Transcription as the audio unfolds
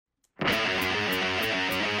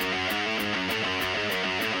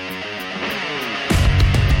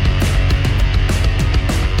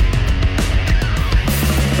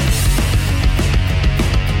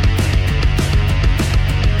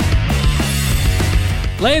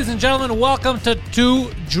Ladies and gentlemen, welcome to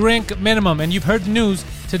 2 Drink Minimum. And you've heard the news.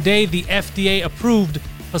 Today, the FDA approved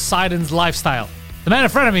Poseidon's lifestyle. The man in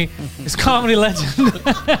front of me is comedy legend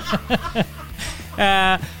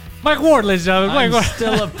Mike Ward, ladies and gentlemen. I'm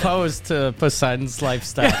still opposed to Poseidon's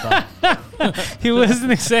lifestyle. He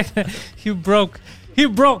wasn't exactly. He broke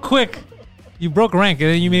quick. You broke rank, and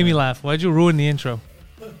then you made me laugh. Why'd you ruin the intro?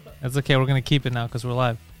 That's okay. We're gonna keep it now because we're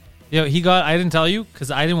live. Yo, I didn't tell you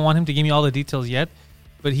because I didn't want him to give me all the details yet.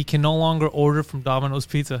 But he can no longer order from Domino's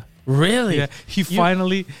Pizza. Really? Yeah. He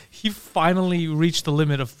finally reached the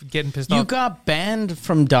limit of getting pissed off. You got banned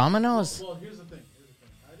from Domino's? Well, here's the thing.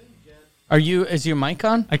 I didn't get... Is your mic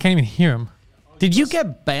on? I can't even hear him. Did you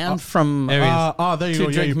get banned from... There he is. There you To go.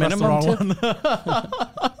 Yeah, drink you pressed the minimum wrong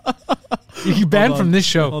one. You banned from this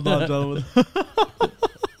show. Hold on, gentlemen.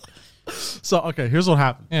 So, okay, here's what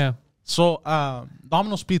happened. Yeah. So,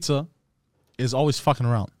 Domino's Pizza is always fucking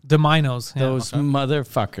around. Domino's. Yeah. Those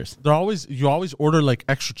motherfuckers. You always order like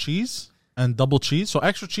extra cheese and double cheese. So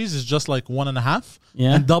extra cheese is just like 1.5.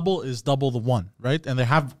 Yeah. And double is double the 1, right? And they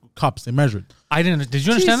have cups. They measure it. I didn't. Did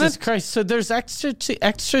you understand Jesus that? Christ. So there's extra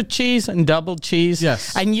cheese and double cheese.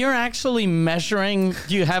 Yes. And you're actually measuring.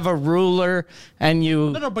 You have a ruler and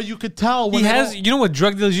you... No, but you could tell when He they has. don't- You know what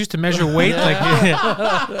drug dealers used to measure weight? Like,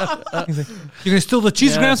 he's like, you're gonna steal the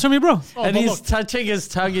cheese grams from me, bro? and he's touching his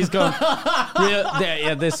tongue. He's going,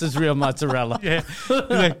 this is real mozzarella. Yeah. He's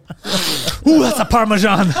like, ooh, that's a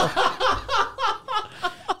Parmesan.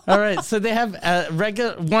 All right, so they have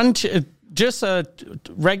just a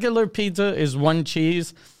regular pizza is 1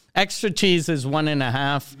 cheese, extra cheese is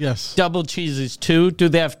 1.5. Yes. Double cheese is 2. Do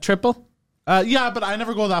they have triple? Yeah, but I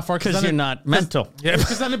never go that far Because you're not mental. Yeah,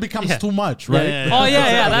 because then it becomes too much, right? Yeah. Oh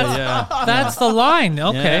yeah. That's the line.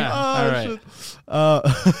 Okay. Yeah. All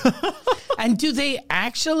right. And do they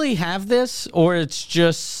actually have this, or it's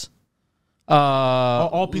just?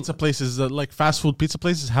 All pizza places, like fast food pizza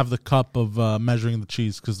places, have the cup of measuring the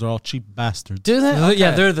cheese because they're all cheap bastards. Do they? Okay.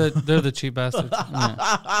 Yeah, they're the cheap bastards.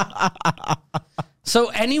 So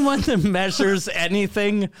anyone that measures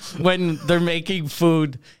anything when they're making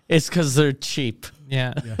food is because they're cheap.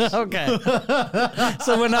 Yeah. Okay.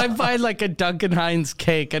 So when I buy like a Duncan Hines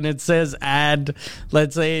cake and it says add,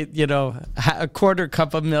 let's say, a quarter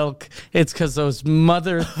cup of milk, it's because those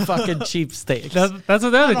motherfucking cheapsteaks. That's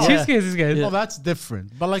what they're the cheesecakes, these guys. Oh, that's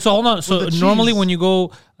different. But like, So hold on. So with the normally cheese- when you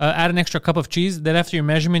go add an extra cup of cheese, then after your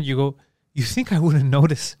measurement, you go, you think I wouldn't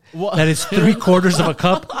notice that it's 3/4 of a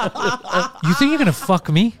cup? You think you're going to fuck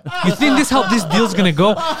me? You think this how this deal's going to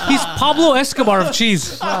go? He's Pablo Escobar of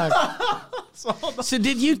cheese. So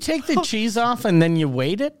did you take the cheese off and then you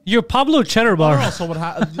weighed it? You're Pablo Cheddar Bar. So what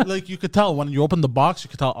like you could tell when you open the box, you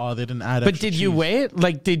could tell, they didn't add But extra did you cheese. weigh it?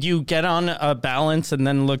 Like, did you get on a balance and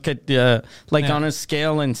then look at, on a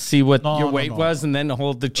scale and see what your weight was and then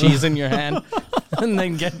hold the cheese in your hand and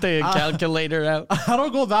then get the calculator out? I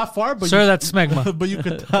don't go that far, but Sir, that's smegma. but you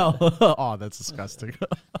could tell. Oh, that's disgusting.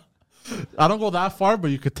 I don't go that far,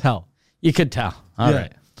 but you could tell. You could tell. All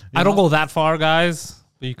right. I don't go that far, guys.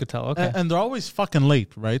 But you could tell. Okay. And they're always fucking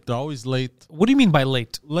late, right? They're always late. What do you mean by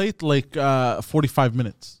late? Late, like 45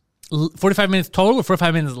 minutes. 45 minutes total or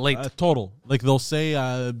 45 minutes late? Total. Like they'll say,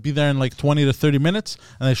 be there in like 20 to 30 minutes,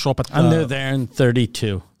 and they show up at the... And they're there in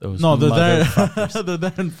 32. Those No, they're there. motherfuckers. They're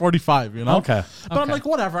there in 45. Okay. But I'm like,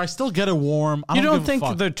 whatever. I still get it warm. I You don't give a think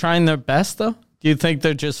fuck. they're trying their best, though? Do you think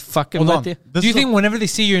they're just fucking Hold with on. you? This Do you is a- think whenever they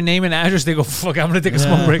see your name and address, they go, fuck, I'm going to take a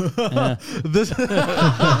smoke break? this?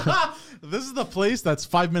 This is the place that's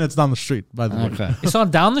 5 minutes down the street. By the way. Okay. It's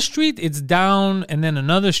not down the street. It's down and then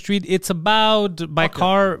another street. It's about, by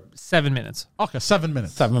car, 7 minutes. Okay, 7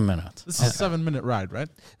 minutes. 7 minutes. This is a 7-minute ride, right?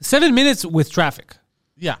 7 minutes with traffic.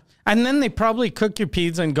 Yeah. And then they probably cook your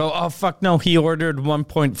pizza and go, oh, fuck no, he ordered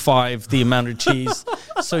 1.5 the amount of cheese.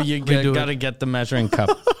 So you do got to get the measuring cup.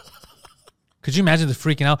 Could you imagine the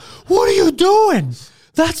freaking out? What are you doing?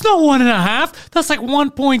 That's not 1.5. That's like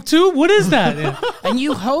 1.2. What is that? Yeah. And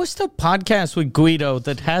you host a podcast with Guido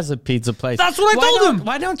that has a pizza place. That's what I told him.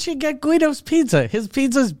 Why don't you get Guido's pizza? His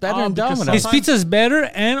pizza's better than because Domino's. His pizza is better,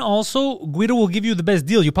 and also Guido will give you the best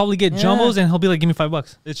deal. You probably get jumbos, and he'll be like, "Give me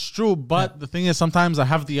 $5." It's true, but the thing is, sometimes I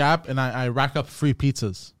have the app and I rack up free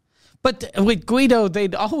pizzas. But with Guido,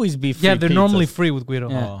 they'd always be free. Yeah, they're pizzas. normally free with Guido,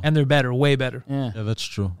 Yeah. and they're better, way better. Yeah. Yeah, that's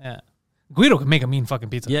true. Yeah, Guido can make a mean fucking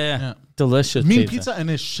pizza. Yeah. Delicious Mean pizza and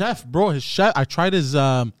his chef, bro. His chef. I tried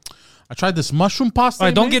this mushroom pasta. All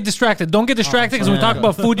right, he don't made. get distracted. Don't get distracted because when we talk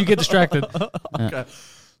about food, you get distracted. Okay.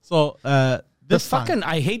 So The this time- fucking,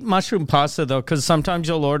 I hate mushroom pasta though, because sometimes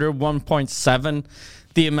you'll order 1.7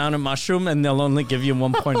 the amount of mushroom, and they'll only give you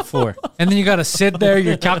 1.4. And then you got to sit there.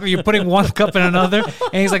 You're putting one cup in another.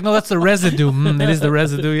 And he's like, no, that's the residue. It is the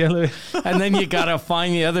residue. Yeah. And then you got to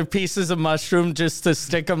find the other pieces of mushroom just to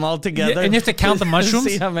stick them all together. Yeah, and you have to count the mushrooms.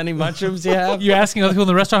 See how many mushrooms you have. You're asking other people in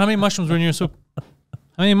the restaurant, how many mushrooms were in your soup? How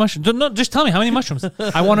many mushrooms? No, just tell me how many mushrooms.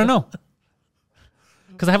 I want to know.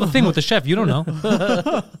 Because I have a thing with the chef. You don't know.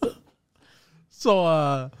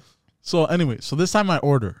 So anyway, so this time I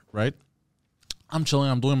order, right? I'm chilling,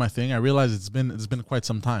 I'm doing my thing. I realize it's been quite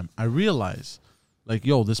some time. I realize, like,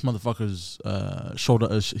 yo, this motherfucker's showed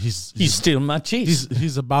up. He's stealing my cheese.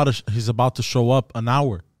 He's about to show up an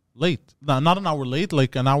hour late. No, not an hour late,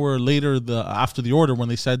 like an hour later after the order when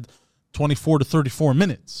they said 24 to 34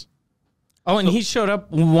 minutes. Oh, and he showed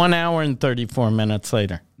up 1 hour and 34 minutes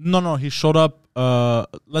later. No, he showed up,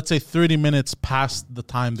 let's say 30 minutes past the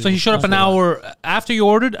time. So he showed up an hour after you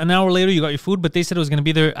ordered, an hour later you got your food, but they said it was going to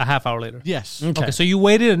be there a half hour later. Yes. Okay, so you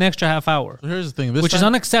waited an extra half hour. So here's the thing. Which is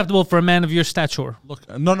unacceptable for a man of your stature. Look,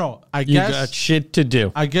 no, I You guess. got shit to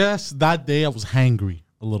do. I guess that day I was hangry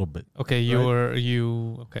a little bit. Okay,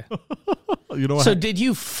 okay. You know what? So did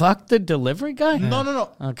you fuck the delivery guy? No.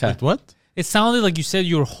 Okay. Wait, what? It sounded like you said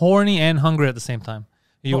you were horny and hungry at the same time.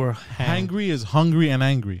 You were Hangry is hungry and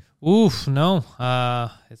angry. Oof, no.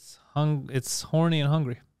 It's horny and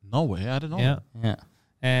hungry. No way, I don't know. Yeah. Yeah.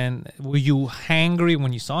 And were you hangry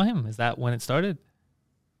when you saw him? Is that when it started?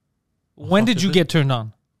 When did is you it? get turned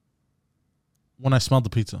on? When I smelled the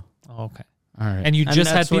pizza. Oh, okay. All right. And you just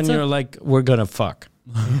had that's when pizza? you're like, we're going to fuck.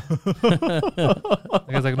 The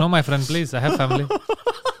guy's like, no, my friend, please. I have family.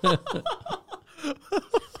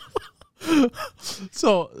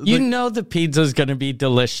 So You know the pizza's going to be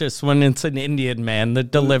delicious when it's an Indian man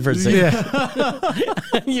that delivers it.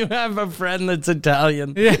 Yeah. You have a friend that's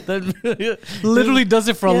Italian. Yeah. That Literally does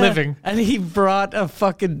it for a Yeah. living. And he brought a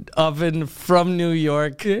fucking oven from New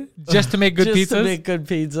York. Just to make good just pizzas. to make good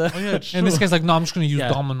pizza. And this guy's like, no, I'm just going to use Yeah.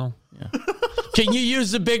 Domino. Can you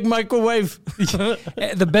use the big microwave?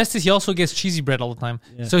 The best is he also gets cheesy bread all the time.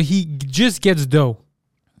 So he just gets dough.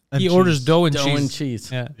 and He cheese. orders dough and Dough cheese. and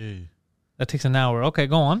cheese. Yeah. Yeah. That takes an hour. Okay,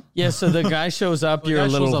 go on. Yeah, so the guy shows up, The you're guy a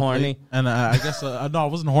little shows up horny. late, and I guess no, I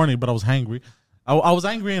wasn't horny, but I was hangry. I was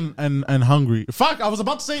angry and hungry. Fuck, I was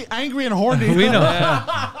about to say angry and horny. We know.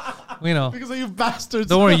 We know. Because of you bastards.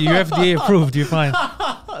 Don't worry, you're FDA approved. You're fine.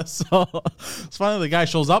 So finally the guy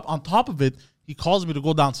shows up. On top of it, he calls me to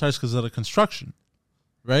go downstairs because of the construction.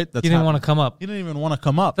 Right? That's He didn't want to come up. He didn't even want to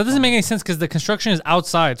come up. That doesn't make any sense because the construction is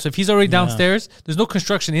outside. So if he's already downstairs, there's no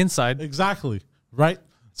construction inside. Exactly. Right?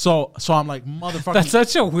 So I'm like, motherfucker. That's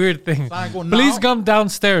such a weird thing. So I go, Please now? come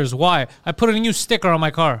downstairs. Why? I put a new sticker on my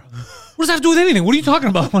car. What does that have to do with anything? What are you talking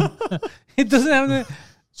about? It doesn't have to.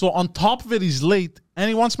 So on top of it, he's late and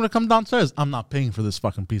he wants me to come downstairs. I'm not paying for this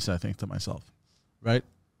fucking pizza, I think to myself. Right?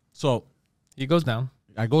 So He goes down.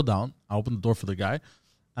 I go down. I open the door for the guy.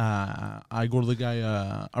 I go to the guy.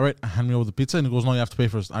 All right, hand me over the pizza. And he goes, no, you have to pay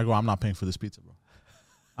first. I go, I'm not paying for this pizza, bro.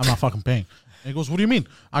 I'm not fucking paying. And he goes, what do you mean?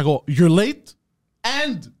 I go, you're late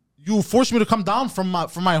and you forced me to come down from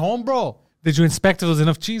my home, bro. Did you inspect if there was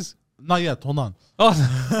enough cheese? Not yet. Hold on. Oh,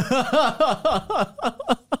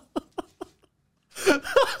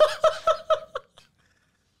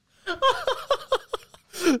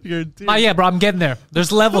 You're in tears. yeah, bro. I'm getting there.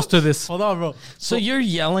 There's levels to this. Hold on, bro. So you're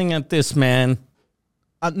yelling at this man.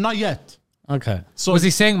 Not yet. Okay. So Was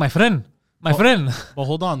he saying, my friend? My friend. But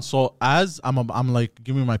hold on. So as I'm like,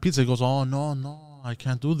 give me my pizza. He goes, oh no, I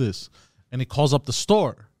can't do this. And he calls up the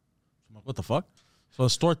store. I'm like, what the fuck? So the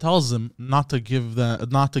store tells him not to give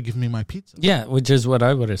me my pizza. Yeah, which is what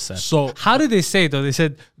I would have said. So How did they say it, though? They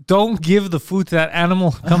said, don't give the food to that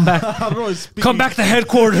animal. Come back. I don't know. he's speaking- Come back to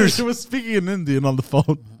headquarters. He was speaking in Indian on the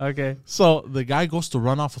phone. Okay. So the guy goes to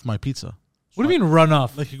run off with my pizza. What do you mean run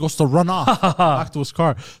off? Like he goes to run off back to his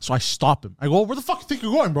car. So I stop him. I go, where the fuck you think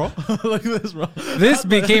you're going, bro? Like this, bro. This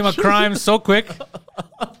became a crime so quick.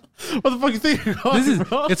 Where the fuck you think you're going, This is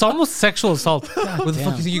bro? it's almost sexual assault. Where the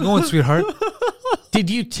fuck you think you're going, sweetheart? Did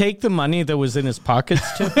you take the money that was in his pockets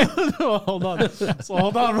too? Hold on. So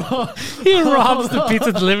hold on, bro. He robs the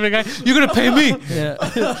pizza delivery guy. You're gonna pay me. Yeah.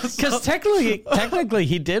 Because technically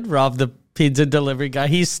he did rob the pizza delivery guy.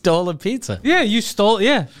 He stole a pizza. Yeah, you stole.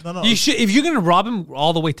 Yeah, No. You should. If you're gonna rob him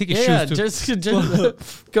all the way, take his Yeah, shoes too.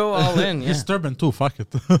 just go all in. Yeah. He's turban too. Fuck it.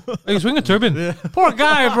 He's wearing a turban. Poor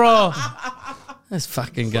guy, bro. This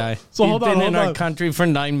fucking guy. So He's hold on, been in hold our on. country for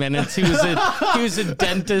 9 minutes. He was a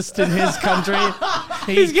dentist in his country.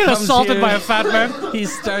 He's getting comes assaulted here, by a fat man. He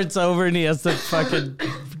starts over and he has to fucking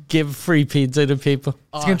give free pizza to people.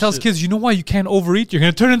 He's gonna tell his kids, you know why you can't overeat? You're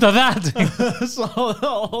gonna turn into that. So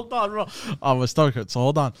hold on, bro. Oh, my stomach hurts. So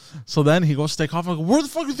hold on. So then he goes to take off. I go, where the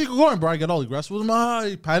fuck do you think you're going, bro? I get all aggressive with him.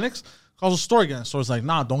 He panics. Calls the store again. The store's like,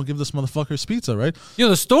 nah, don't give this motherfucker his pizza, right? You know,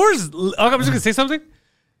 the stores, I'm just gonna say something.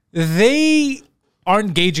 They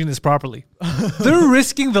aren't gauging this properly. They're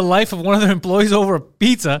risking the life of one of their employees over a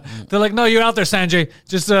pizza. They're like, no, you're out there, Sanjay.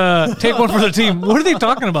 Just take one for the team. What are they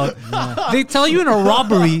talking about? They tell you in a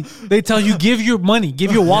robbery, they tell you, give your money,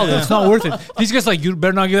 give your wallet. It's not worth it. These guys like, you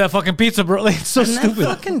better not give that fucking pizza, bro. Like, it's so And stupid.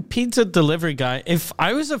 that fucking pizza delivery guy, if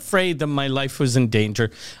I was afraid that my life was in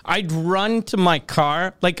danger, I'd run to my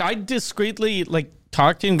car. Like, I'd discreetly, like,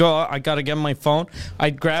 talk to you and go, I got to get my phone.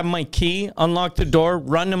 I'd grab my key, unlock the door,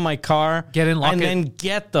 run to my car. Get in, lock and it. then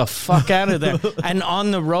get the fuck out of there. And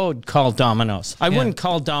on the road, call Domino's. I wouldn't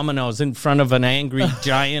call Domino's in front of an angry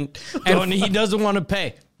giant and he doesn't want to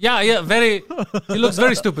pay. Yeah, very. He looks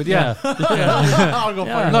very stupid. Yeah. I'll go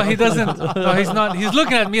fuck No, he doesn't. No, he's not. He's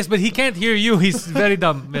looking at me, yes, but he can't hear you. He's very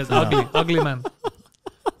dumb. Yes, ugly man.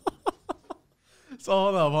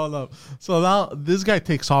 So hold up. So now this guy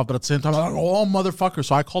takes off, but at the same time, I'm like, oh, motherfucker.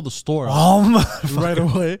 So I call the store right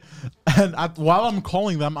away. And while I'm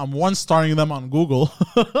calling them, I'm one-starring them on Google.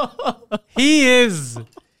 He's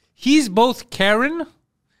both Karen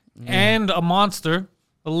and a monster.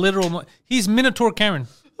 A literal. He's Minotaur Karen.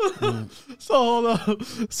 So hold up.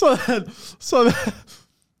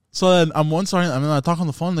 So then I'm one-starring them. And then I talk on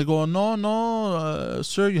the phone. They go, no,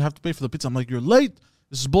 sir, you have to pay for the pizza. I'm like, you're late.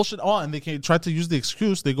 This is bullshit. Oh, and they try to use the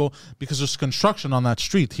excuse. They go, because there's construction on that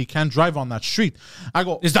street. He can't drive on that street. I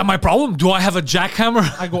go, Is that my problem? Do I have a jackhammer?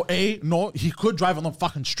 I go, A, no, he could drive on the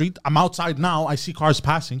fucking street. I'm outside now. I see cars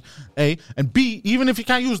passing. A. And B, even if you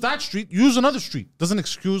can't use that street, use another street. Doesn't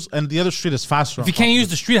excuse, and the other street is faster. If you can't use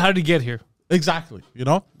the street, how did he get here? Exactly, you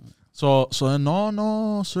know? So then,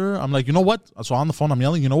 no, sir. I'm like, you know what? So on the phone, I'm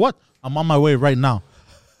yelling, you know what? I'm on my way right now.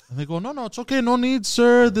 And they go, no, it's okay. No need,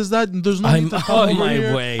 sir. There's no need to come on over my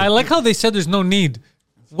here. way. I like how they said there's no need.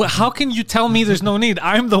 How can you tell me there's no need?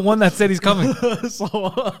 I'm the one that said he's coming. So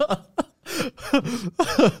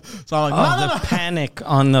I'm like, The panic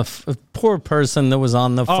on the poor person that was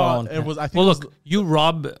on the phone. it was, I think Well, it was- look,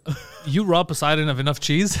 you rob Poseidon of enough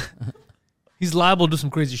cheese, he's liable to do some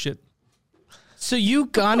crazy shit. So you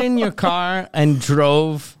got in your car and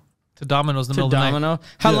drove To Domino's in the to middle of the night. Domino.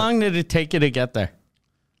 How Yeah. long did it take you to get there?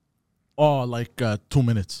 like 2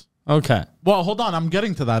 minutes. Okay. Well, hold on. I'm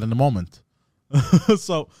getting to that in a moment.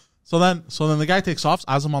 so then the guy takes off.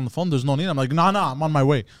 As I'm on the phone, there's no need. I'm like, no, I'm on my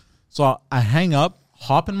way. So I hang up,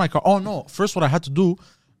 hop in my car. Oh, no. First, what I had to do,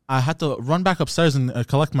 I had to run back upstairs and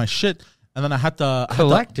collect my shit. And then I had to...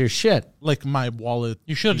 Collect your shit. like my wallet.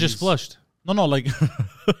 You should have just keys. flushed. No, like...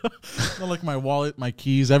 no, like my wallet, my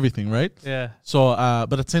keys, everything, right? Yeah. So,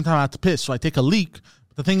 but at the same time, I had to piss. So I take a leak.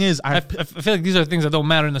 The thing is, I feel like these are things that don't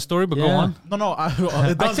matter in the story, but go Yeah. on. No, it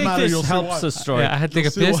I does think matter. You'll this see helps why. the story. Yeah, I had to take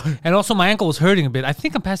a You'll see piss. why. And also my ankle was hurting a bit. I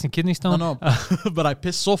think I'm passing kidney stone. No, but I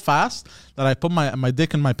pissed so fast that I put my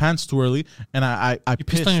dick in my pants too early, and I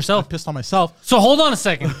pissed on yourself? I pissed on myself. So hold on a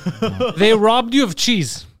second. They robbed you of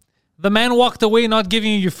cheese. The man walked away not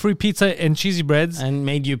giving you your free pizza and cheesy breads. And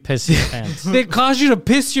made you piss your pants. They caused you to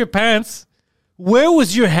piss your pants. Where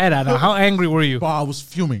was your head at? How angry were you? But I was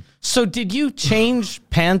fuming. So did you change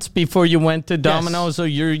pants before you went to Domino's, or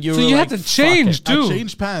you So were you like, had to "Fuck change it." I too.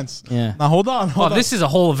 changed pants. Yeah. Now hold on. Oh, this is a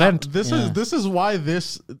whole event. This Yeah. this is why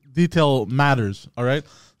this detail matters. All right.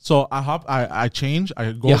 So I change.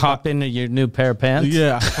 I go. You hop into your new pair of pants.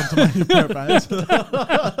 Yeah. I come to my new pair of pants.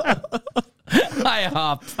 I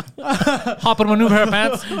hop. Hop on my new pair of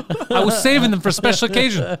pants. I was saving them for a special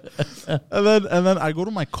occasion. and then I go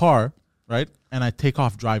to my car, right, and I take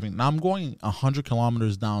off driving. Now I'm going 100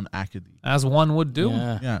 kilometers down Acadie. As one would do.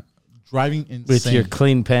 Yeah. Yeah, driving insane. With your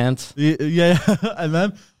clean pants. Yeah, and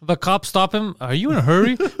then The cops stop him. Are you in a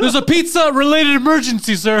hurry? There's a pizza-related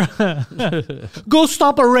emergency, sir. Go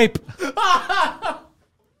stop a rape.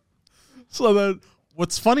 so then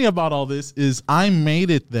what's funny about all this is I made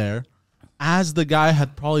it there as the guy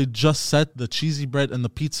had probably just set the cheesy bread and the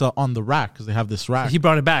pizza on the rack because they have this rack. He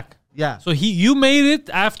brought it back. Yeah. So you made it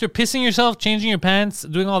after pissing yourself, changing your pants,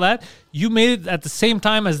 doing all that. You made it at the same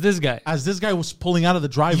time as this guy. As this guy was pulling out of the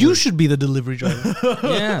driveway. You should be the delivery driver.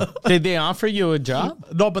 Yeah. Did they offer you a job?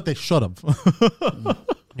 No, but they should have.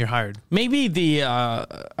 You're hired. Maybe the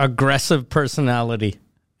aggressive personality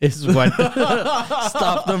is what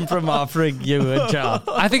stopped them from offering you a job.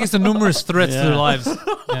 I think it's the numerous threats to Yeah. their lives.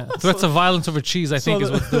 Yeah. Threats of violence over cheese, I think, is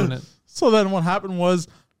what's doing it. So then what happened was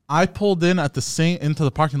I pulled in into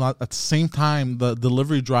the parking lot at the same time the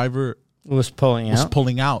delivery driver Was pulling was out.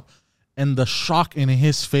 pulling out. and the shock in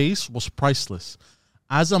his face was priceless.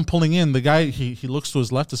 As I'm pulling in, the guy he looks to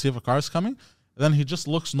his left to see if a car is coming. Then he just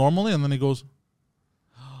looks normally, and then he goes.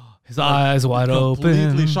 His eyes wide Completely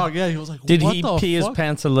open. shocked. Yeah, he was like, Did what he the pee his fuck?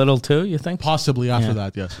 pants a little too, you think? Possibly after Yeah.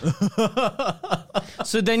 that, yes.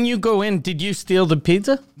 So then you go in. Did you steal the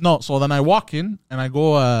pizza? No, so then I walk in and I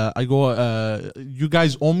go, you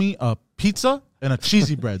guys owe me a pizza and a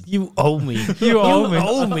cheesy bread. You owe me. You owe me.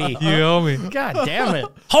 owe me. You owe me. God damn it.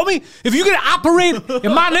 Homie, if you're going to operate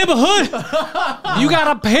in my neighborhood, you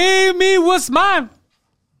got to pay me what's mine.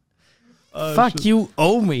 Fuck, you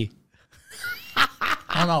owe me.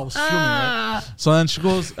 I know, I was fuming, right? So then she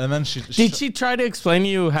goes, and then she Did she try to explain to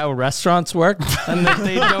you how restaurants work and that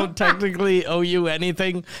they don't technically owe you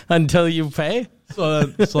anything until you pay? so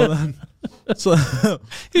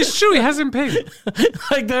It's true. He hasn't paid.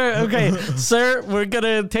 Like they're okay, sir. We're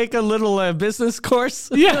gonna take a little business course.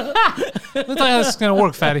 Yeah. That's how this is going to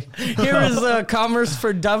work, fatty. Here is Commerce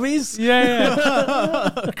for Dummies.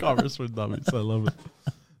 Yeah. Commerce for dummies. I love it.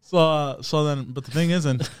 So then, but the thing is,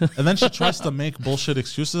 and then she tries to make bullshit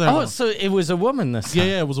excuses. I Oh, go, so it was a woman this time.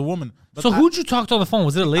 yeah, it was a woman. But So who'd you talk to on the phone?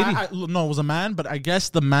 Was it a lady? no, it was a man. But I guess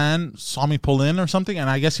the man saw me pull in or something, and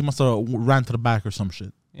I guess he must have ran to the back or some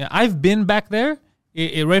shit. Yeah, I've been back there.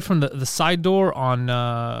 Right from the side door on,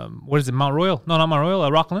 what is it, Mount Royal? No, not Mount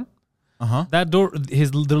Royal, Rockland. That door, their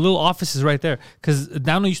little office is right there. Because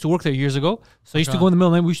Dano used to work there years ago. So I used to go in the middle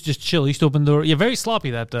of the night. We used to just chill. He used to open the door. Yeah, very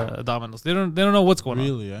sloppy, that Domino's. They don't know what's going on.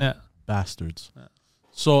 Really, Yeah. Bastards.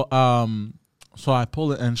 So so I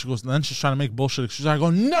pull it, and she goes. And then she's trying to make bullshit excuses. I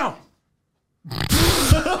go, no.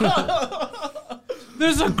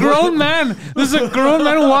 There's a grown man.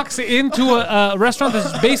 Who walks into a restaurant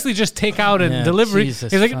that's basically just takeout and Yeah, delivery.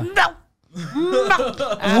 Jesus He's like, fuck. no.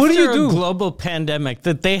 What do you After a do? global pandemic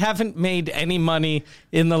that they haven't made any money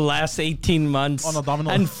in the last 18 months. On a Domino.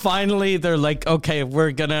 And finally they're like, okay,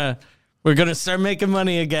 we're gonna start making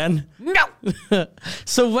money again. No.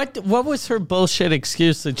 So what was her bullshit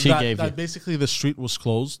excuse that she gave you? That basically the street was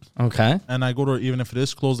closed. Okay. And I go to her, even if it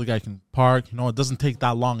is closed, the guy can park. You know, it doesn't take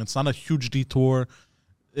that long. It's not a huge detour.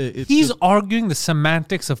 It's He's just, arguing the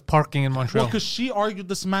semantics of parking in Montreal. because she argued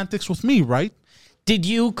the semantics with me, right? Did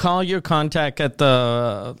you call your contact at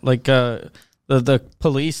the the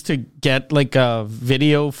police to get like a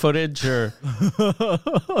video footage or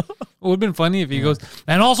It would have been funny if he goes,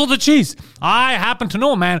 and also the cheese. I happen to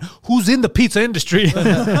know a man who's in the pizza industry. And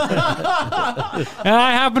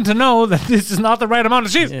I happen to know that this is not the right amount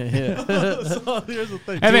of cheese. So here's the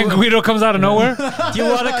thing. And then Guido comes out of nowhere. do you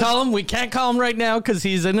want to call him? We can't call him right now because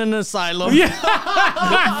he's in an asylum.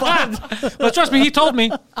 But trust me, he told me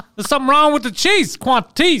there's something wrong with the cheese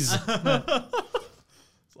quantities.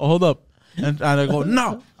 Hold up. And I go,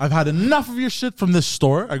 no, I've had enough of your shit from this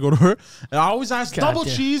store. I go to her, and I always ask double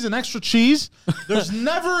damn. cheese and extra cheese. There's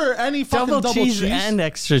never any fucking Double cheese and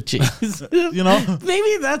extra cheese. you know?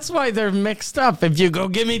 Maybe that's why they're mixed up. If you go,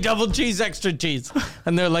 give me double cheese, extra cheese,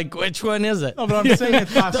 and they're like, which one is it? No, but I'm saying it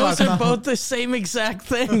fast. Those are both the same exact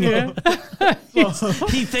thing.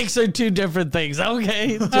 He thinks they're two different things.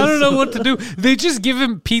 Okay. I don't know what to do. They just give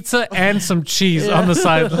him pizza and some cheese on the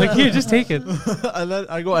side. Like, here, just take it. And then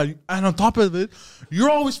I go, and on top of it, you're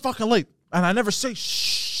always fucking late. And I never say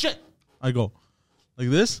shit. I go like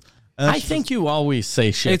this. And I think you always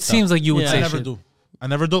say shit. It seems like you would Yeah. say I never shit. do. I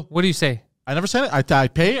never do. What do you say? I never say it. I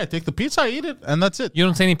pay, I take the pizza, I eat it, and that's it. You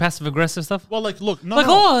don't say any passive aggressive stuff? Well, like, look, no, Like,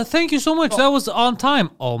 no. oh, thank you so much. That was on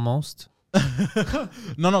time. Almost.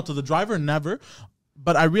 No, to the driver, never.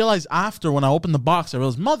 But I realized after when I opened the box, I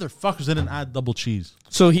realized motherfuckers didn't add double cheese.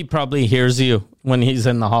 So he probably hears you when he's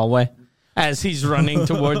in the hallway as he's running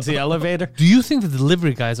towards the elevator. Do you think the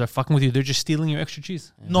delivery guys are fucking with you? They're just stealing your extra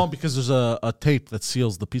cheese? No, because there's a tape that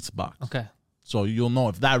seals the pizza box. Okay. So you'll know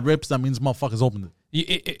if that rips, that means motherfuckers opened it.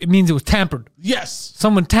 It means it was tampered. Yes.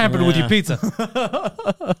 Someone tampered with your Yeah. pizza.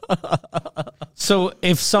 So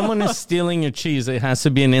if someone is stealing your cheese, it has to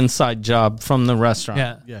be an inside job from the restaurant.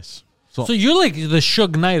 Yeah. Yes. So you're like the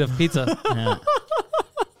Suge Knight of pizza. Yeah.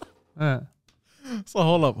 Yeah. So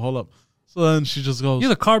hold up. So then she just goes. You're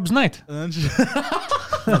the Carbs Knight. And then she,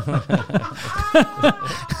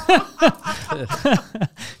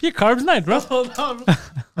 You're Carbs Knight, bro. hold up.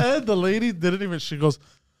 And the lady didn't even. She goes.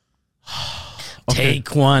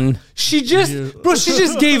 Take one. She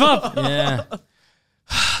just gave up. Yeah.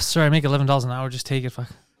 Sorry, I make $11 an hour. Just take it. Fuck.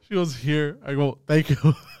 She goes here. I go. Thank you.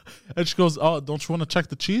 And she goes. Oh, don't you want to check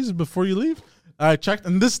the cheese before you leave? I checked,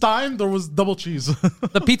 and this time there was double cheese.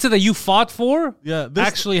 The pizza that you fought for, Yeah,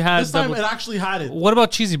 actually had this time double- it actually had it. What about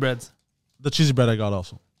cheesy breads? The cheesy bread I got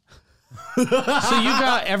also. So you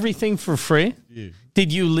got everything for free? Yeah.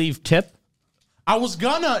 Did you leave tip? I was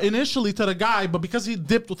gonna initially to the guy, but because he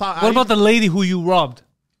dipped without. What about the lady who you robbed?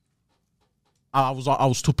 I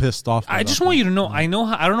was too pissed off. I just want you to know. I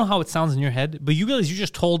don't know how it sounds in your head, but you realize you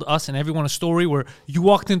just told us and everyone a story where you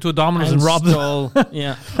walked into a Domino's and robbed them. stole.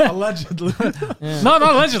 Yeah. allegedly. No, not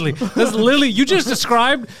allegedly. That's literally you just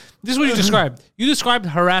described. This is what you described. You described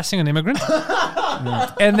harassing an immigrant,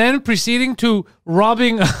 and then proceeding to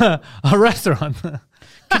robbing a restaurant.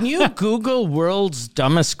 Can you Google world's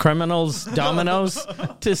dumbest criminals Domino's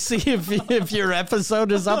to see if your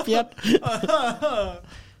episode is up yet?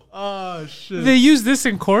 Oh shit! They use this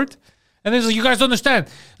in court, and they're like, "You guys don't understand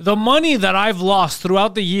the money that I've lost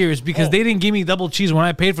throughout the years because they didn't give me double cheese when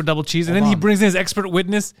I paid for double cheese." And then he brings in his expert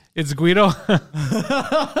witness. It's Guido.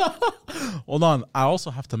 Hold on. I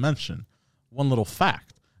also have to mention one little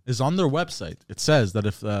fact. Is on their website. It says that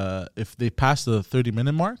if they pass the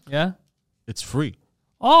 30-minute mark, Yeah. it's free.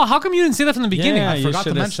 Oh, how come you didn't say that from the beginning? Yeah, I you forgot to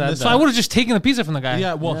should have mention said this. So I would have just taken the pizza from the guy.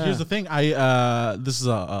 Yeah. Well, here's the thing. This is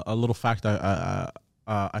a little fact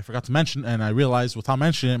I forgot to mention, and I realized without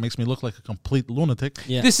mentioning it makes me look like a complete lunatic.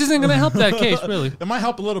 Yeah. This isn't going to help that case, really. It might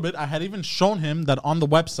help a little bit. I had even shown him that on the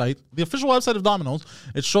website, the official website of Domino's,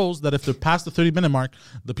 it shows that if they're past the 30-minute mark,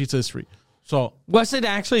 the pizza is free. So Was it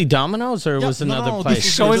actually Domino's or was it no, another no, place? this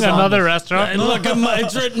is- Showing It's on another this. restaurant. And look,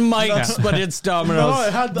 it's written Mike's, but it's Domino's. No,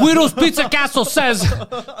 it had the- Guido's Pizza Castle says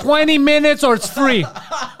 20 minutes or it's free.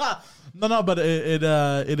 No, but it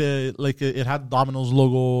had Domino's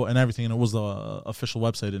logo and everything, and it was the official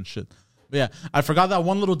website and shit. But yeah, I forgot that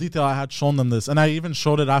one little detail. I had shown them this, and I even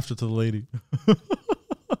showed it after to the lady.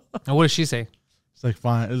 And what did she say? It's like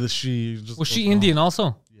fine. She just Was she goes, Indian "No."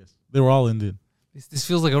 also? Yes, they were all Indian. This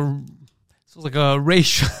feels like a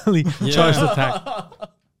racially charged attack.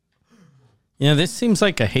 Yeah, this seems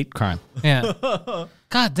like a hate crime. Yeah.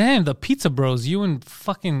 God damn, the pizza bros, you and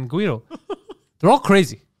fucking Guido. They're all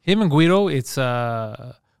crazy. Him and Guido, it's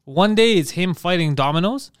one day it's him fighting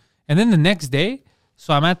Domino's, and then the next day,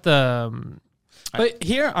 so I'm at the But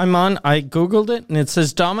here I Googled it, and it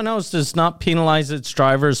says Domino's does not penalize its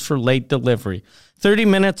drivers for late delivery. 30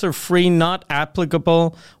 minutes are free, not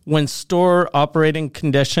applicable when store operating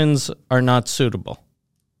conditions are not suitable.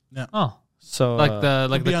 oh, So like the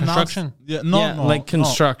To be announced- construction. Yeah, no, yeah, no, like no.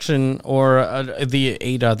 construction or the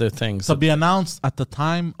 8 other things. To be announced at the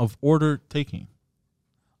time of order taking.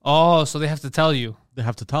 Oh, so they have to tell you. They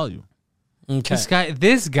have to tell you. Okay.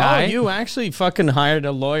 This guy, Oh, you actually fucking hired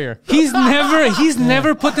a lawyer. he's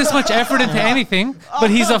never put this much effort into anything, but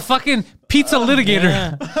he's a fucking pizza litigator.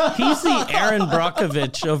 Yeah. He's the Aaron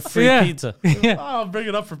Brockovich of free Yeah. pizza. Yeah. I'll bring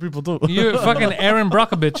it up for people too. You're fucking Aaron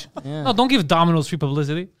Brockovich. No, don't give Domino's free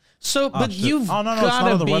publicity. So, but shit. you've Oh, no, it's not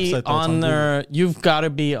gotta on the be website, though, it's on on their. You've got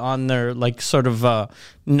to be on their like sort of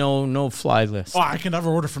no fly list. Oh, I can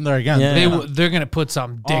never order from there again. Yeah. They're gonna put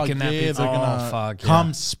some dick in that yeah, pizza. They're gonna fuck, yeah.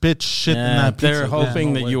 come spit shit in Yeah, that pizza. they're There's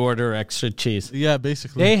hoping no that way. you order extra cheese. Yeah,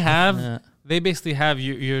 basically. They have, they basically have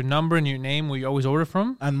your number and your name where you always order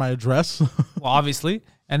from. And my address. Well, obviously,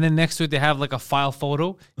 and then next to it they have like a file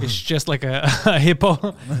photo. It's just like a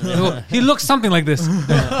hippo. He looks something like this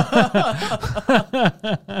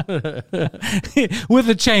with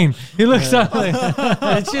a chain. He looks something.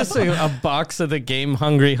 It's just a box of the game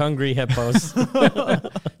Hungry Hippos.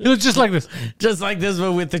 He looks just like this. Just like this,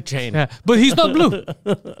 but with the chain. Yeah, but he's not blue.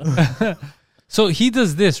 So he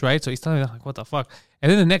does this, right? So he's telling me like, "What the fuck?" And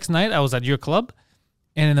then the next night, I was at your club,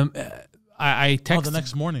 and in the, I text the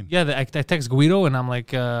next morning. Yeah, I text Guido, and I'm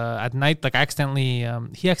like, at night, like,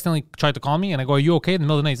 he accidentally tried to call me, and I go, "Are you okay?" In the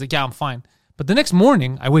middle of the night, he's like, "Yeah, I'm fine." But the next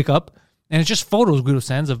morning, I wake up, and it's just photos Guido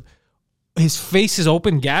sends of his face is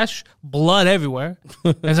open, gash, blood everywhere.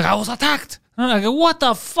 And he's like, "I was attacked." And I go, "What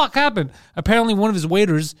the fuck happened?" Apparently, one of his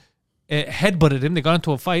waiters headbutted him. They got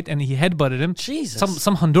into a fight, and he headbutted him. Jesus.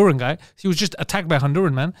 Some Honduran guy. He was just attacked by a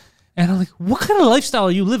Honduran man. And I'm like, what kind of lifestyle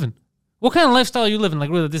are you living? What kind of lifestyle are you living? Like,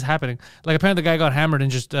 really, this happening? Like, apparently the guy got hammered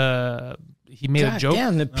and just he made a joke.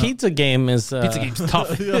 Damn, the pizza game is Pizza game's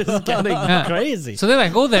tough. is getting Yeah. crazy. So then I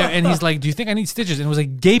go there, and he's like, "Do you think I need stitches?" And it was a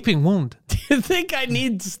gaping wound. You think I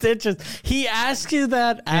need stitches? He asked you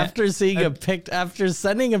that after seeing after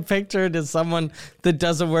sending a picture to someone that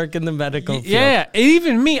doesn't work in the medical field. Yeah,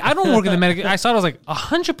 even me, I don't work in the medical. I saw it, I was like,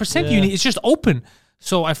 100% you need. It's just open.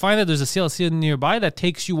 So I find that there's a CLC nearby that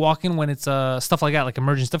takes you walking when it's stuff like that, like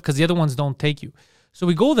emergency stuff, because the other ones don't take you. So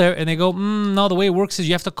we go there, and they go, no, the way it works is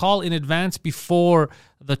you have to call in advance before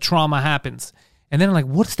the trauma happens. And then I'm like,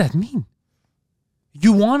 what does that mean?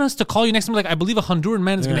 You want us to call you next time? Like, I believe a Honduran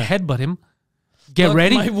man is going to headbutt him. Get Look,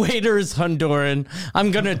 ready. My waiter is Honduran.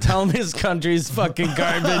 I'm gonna tell him his country's fucking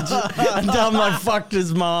garbage and tell him I fucked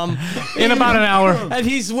his mom In about an hour. And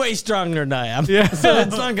he's way stronger than I am. Yeah. So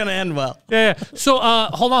it's not gonna end well. Yeah. So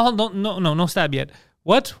hold on. No stab yet.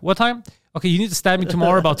 What time? Okay, you need to stab me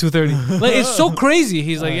tomorrow about 2:30. Like, it's so crazy.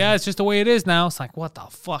 He's like, yeah, it's just the way it is now. It's like, what the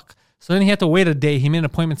fuck? So then he had to wait a day. He made an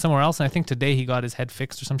appointment somewhere else, and I think today he got his head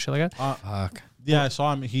fixed or some shit like that. Fuck. Yeah, I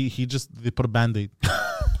saw him. They put a Band-Aid.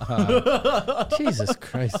 Jesus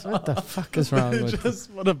Christ. What the fuck is wrong with you?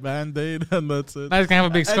 Just put a Band-Aid and that's it. Now he's gonna have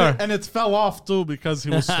a big scar. And it fell off too because he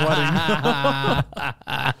was sweating.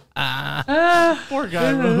 Poor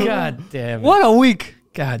guy, bro. God damn it. What a week.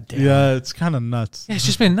 God damn it. Yeah, it's kind of nuts. Yeah, it's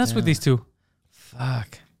just been nuts with these two,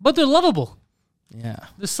 Fuck. but they're lovable. Yeah.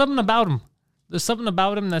 There's something about him. There's something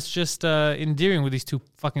about him that's just endearing with these two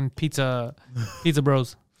fucking pizza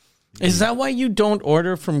bros. Is that why you don't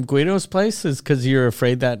order from Guido's place? Is because you're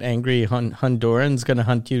afraid that angry Honduran's gonna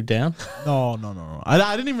hunt you down? No.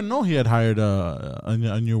 I didn't even know he had hired a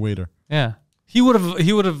new waiter. Yeah, he would have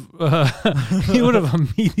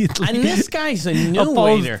immediately. And this guy's a new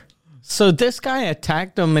Opposed. waiter. So this guy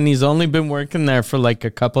attacked him, and he's only been working there for like a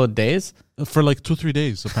couple of days. For like 2-3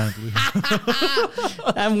 days, apparently.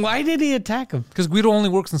 And why did he attack him? Because Guido only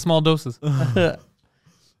works in small doses.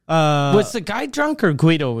 Was the guy drunk or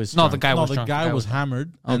Guido was No, drunk? the guy No, was the drunk. guy was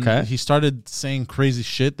hammered. And Okay. he started saying crazy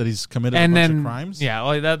shit that he's committed and a bunch then of crimes. yeah,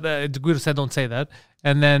 well, that Guido said don't say that,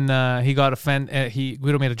 and then he got offended.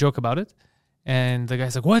 Guido made a joke about it, and the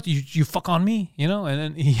guy's like, "What? You fuck on me?" You know, and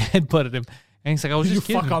then he headbutted him, and he's like, "I was You just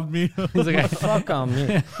kidding." fuck on me. He's like, Fuck on me.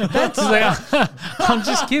 "He's like, I'm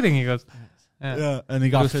just kidding." He goes, Yeah, and he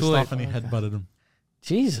got was pissed too off late. and he headbutted him.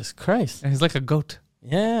 Jesus Christ. and he's like a goat.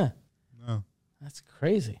 Yeah. No. That's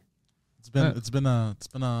crazy. It's been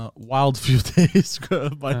a wild few days,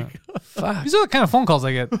 Mike. Fuck. These are the kind of phone calls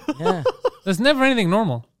I get. Yeah. There's never anything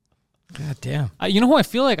normal. God damn. You know who I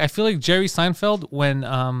feel like? I feel like Jerry Seinfeld when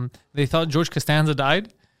they thought George Costanza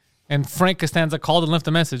died, and Frank Costanza called and left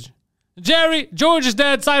a message. Jerry, George is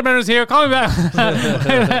dead. Sideburner's here. Call me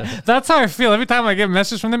back. That's how I feel every time I get a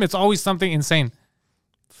message from them. It's always something insane.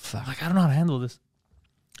 Fuck. Like I don't know how to handle this.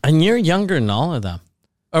 And you're younger than all of them.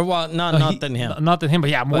 Or well, not than him. Not than him, but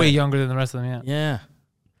yeah, I'm way younger than the rest of them. Yeah, Yeah.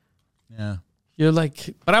 Yeah. You're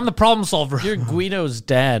like but I'm the problem solver. you're Guido's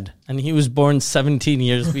dad, and he was born 17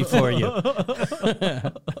 years before you.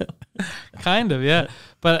 Kind of, yeah.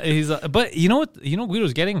 But but you know what? You know what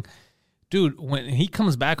Guido's getting, dude. When he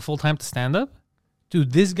comes back full time to stand up,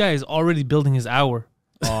 dude, this guy is already building his hour.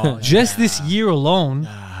 Just this year alone,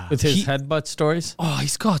 With his headbutt stories. oh,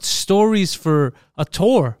 he's got stories for a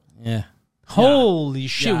tour. Yeah. Holy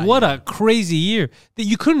shit! Yeah, what a crazy year that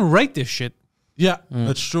you couldn't write this shit. Yeah,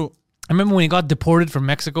 that's true. I remember when he got deported from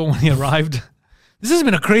Mexico when he arrived. This has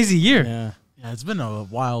been a crazy year. Yeah. Yeah, it's been a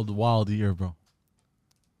wild year, bro.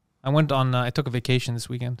 I took a vacation this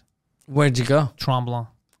weekend. Where'd you go? Tremblant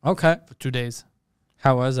Okay. for 2 days.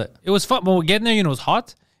 How was it? It was fun. But we're getting there, it was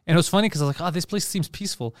hot. And it was funny because I was like, oh, this place seems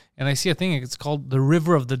peaceful. And I see a thing, it's called the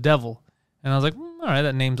River of the Devil. And I was like, all right,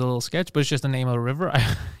 that name's a little sketch, but it's just the name of a river.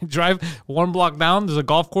 I drive 1 block down, there's a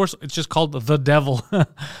golf course. It's just called the Devil.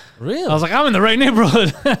 Really? I was like, I'm in the right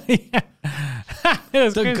neighborhood. Yeah. It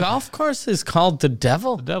was the crazy. golf course is called the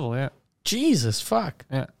Devil? The Devil, yeah. Jesus, fuck.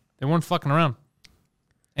 Yeah. They weren't fucking around.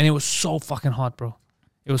 And it was so fucking hot, bro.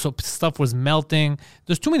 It was stuff was melting.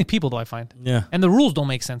 There's too many people, though, I find. Yeah. And the rules don't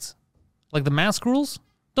make sense. Like the mask rules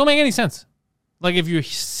don't make any sense. Like if you're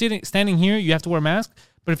standing here, you have to wear a mask.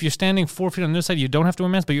 But if you're standing 4 feet on the other side, you don't have to wear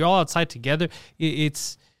a mask. But you're all outside together.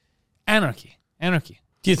 It's anarchy. Anarchy.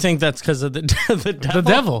 Do you think that's because of the devil? The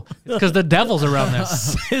devil. It's because the devil's around there.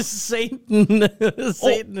 Satan.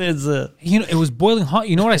 Satan is a... You know, it was boiling hot.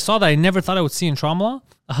 You know what I saw that I never thought I would see in Tremblant?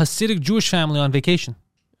 A Hasidic Jewish family on vacation.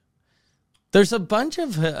 There's a bunch of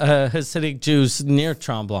Hasidic Jews near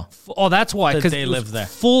Tremblant. Oh, that's why. That Because they live there.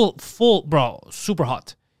 Full, bro, super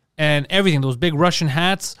hot. And everything, those big Russian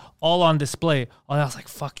hats, all on display. Oh, I was like,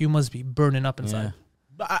 fuck, you must be burning up inside. Yeah.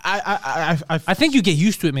 But I I think you get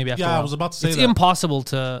used to it maybe after a Yeah, while. I was about to say it's that. impossible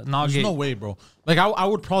to not there's get... no way, bro. Like I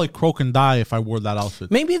would probably croak and die if I wore that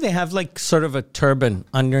outfit. Maybe they have like sort of a turban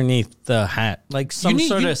underneath the hat. Like some need-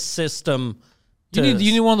 sort you- of system. You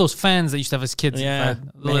need one of those fans that used to have as kids. Yeah, inside,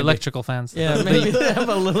 little maybe. electrical fans. Yeah, maybe they have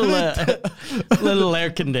a little air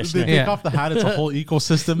They conditioner. take Yeah. off the hat. It's a whole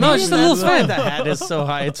ecosystem. No, it's just a little That's why fan. the hat is so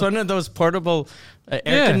high. It's one of those portable air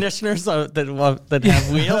Yeah. conditioners that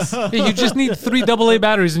have wheels. Yeah, you just need 3 AA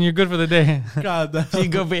batteries and you're good for the day. God, If you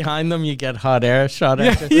go behind them, you get hot air shot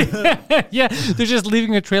at you. Yeah, they're just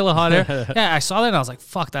leaving a trail of hot air. Yeah, I saw that and I was like,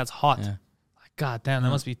 fuck, that's hot. Yeah. Like, God damn, that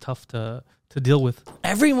must be tough to to deal with.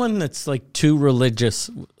 Everyone that's like too religious,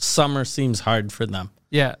 summer seems hard for them.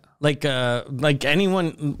 Yeah. Like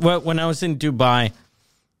anyone, when I was in Dubai,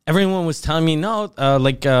 everyone was telling me, no,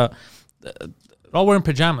 All wearing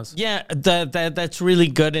pajamas. yeah, that's really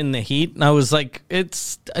good in the heat. And I was like,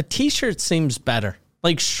 it's a t-shirt seems better.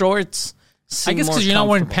 Like shorts seem I guess more because you're not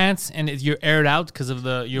wearing comfortable. pants and you're aired out because of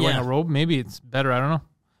you're wearing Yeah. a robe. Maybe it's better. I don't know.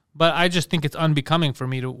 But I just think it's unbecoming for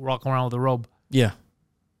me to walk around with a robe. Yeah.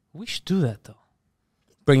 We should do that though.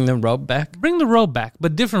 Bring the robe back. Bring the robe back,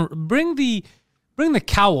 but different. Bring the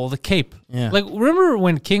cowl, the cape. Yeah. Like remember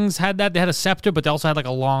when kings had that? They had a scepter, but they also had like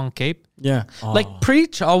a long cape. Yeah. Like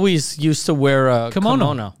Preach always used to wear a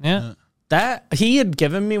kimono. Yeah. That he had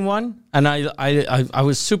given me one, and I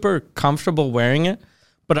was super comfortable wearing it,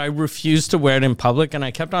 but I refused to wear it in public, and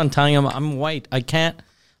I kept on telling him I'm white. I can't.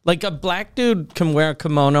 Like a black dude can wear a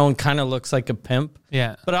kimono and kind of looks like a pimp,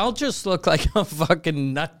 Yeah. but I'll just look like a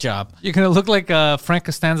fucking nut job. You're gonna look like Frank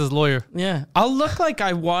Costanza's lawyer. Yeah, I'll look like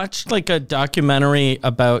I watched like a documentary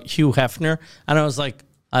about Hugh Hefner, and I was like,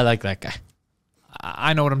 I like that guy.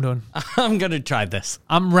 I know what I'm doing. I'm gonna try this.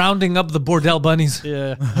 I'm rounding up the Bordel bunnies.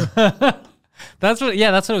 Yeah, That's what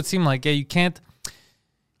it would seem like. Yeah, you can't.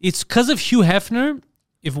 It's because of Hugh Hefner.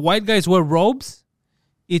 If white guys wear robes,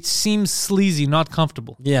 it seems sleazy, not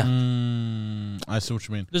comfortable. yeah, I see what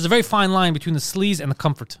you mean. There's a very fine line between the sleaze and the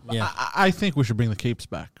comfort. yeah. I think we should bring the capes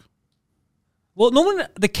back. Well,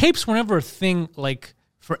 the capes were never a thing like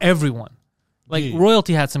for everyone. Like Yeah.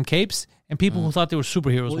 royalty had some capes, and people who thought they were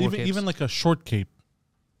superheroes Well, wore capes. even like a short cape.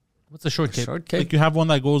 What's a short cape? Short Like cape. you have one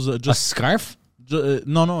that goes A just scarf.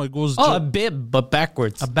 no, it goes. Oh, a bib, but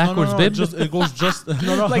backwards. A backwards no, bib. It goes just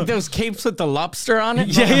no. Like those capes with the lobster on it.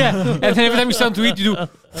 yeah, yeah. And then every time you start to eat, you do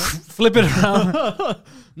flip it around.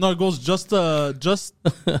 No, it goes just to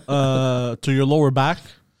your lower back,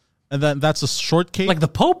 and then that's a short cape. Like the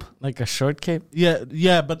Pope. Like a short cape.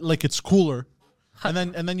 yeah, but like it's cooler.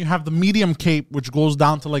 And then you have the medium cape, which goes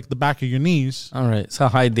down to like the back of your knees. All right, so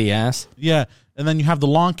hide the ass. Yeah, and then you have the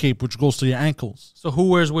long cape, which goes to your ankles. So who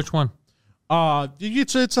wears which one?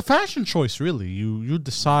 It's a fashion choice, really. You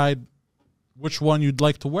decide which one you'd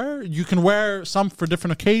like to wear. You can wear some for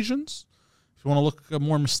different occasions. If you want to look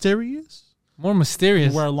more mysterious, More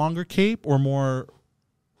mysterious. you wear a longer cape or more.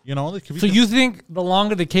 Like So you think the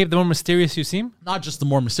longer the cape, the more mysterious you seem? not just the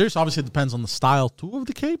more mysterious. Obviously, it depends on the style too of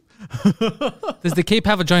the cape. Does the cape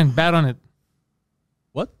have a giant bat on it?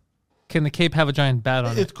 What? Can the cape have a giant bat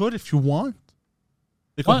on it? It could if you want.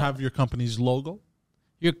 It could What? have your company's logo.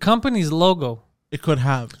 Your company's logo. It could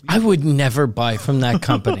have. I would never buy from that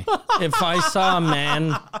company. If I saw a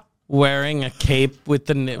man wearing a cape with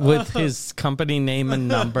his company name and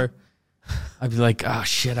number, I'd be like, oh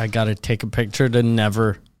shit, I gotta take a picture to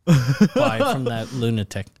never buy from that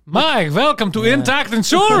lunatic. Mike, welcome to Intact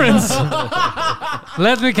Insurance.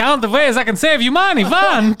 Let me count the ways I can save you money.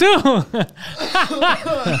 1, 2.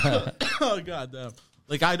 Oh god damn!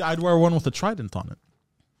 Like I'd wear one with a trident on it.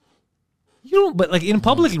 You don't, but like in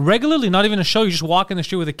public, regularly, not even a show. You just walk in the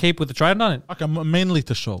street with a cape with a trident on it. Okay, mainly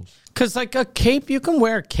to shows. Cause like a cape, you can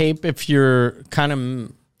wear a cape if you're kind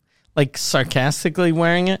of like sarcastically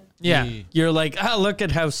wearing it. Yeah. You're like, oh, look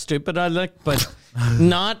at how stupid I look, but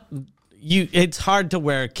not you. It's hard to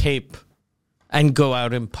wear a cape and go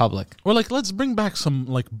out in public. Or like, let's bring back some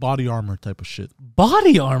like body armor type of shit.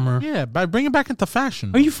 Body armor. Yeah, bring it back into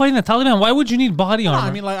fashion. Are you fighting the Taliban? Why would you need body No, armor?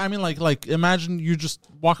 I mean, like, imagine you just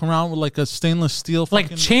walking around with like a stainless steel, like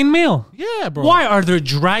fucking, chainmail. yeah, bro. Why are there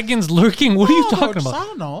dragons lurking? What are you No, bro, talking just- about? I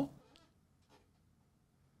don't know.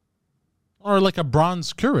 Or like a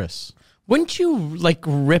bronze cuirass. Wouldn't you like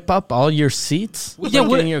rip up all your seats? Yeah,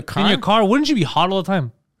 Like, in your car. In your car, wouldn't you be hot all the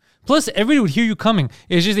time? Plus, everybody would hear you coming.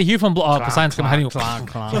 It's just they hear from Poseidon's coming. How do you? Clonk,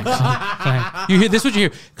 clonk. Clang. You hear this? What you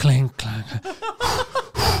hear? Clang, clang.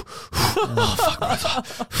 Oh fuck! my God.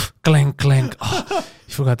 Clang, clang. Oh,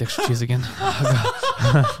 you forgot the extra cheese again.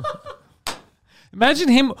 Oh, God. Imagine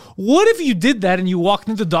him. What if you did that and you walked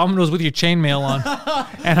into Domino's with your chainmail on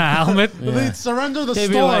and a helmet? They'd surrender the They'd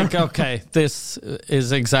be store. like, okay, this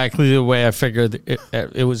is exactly the way I figured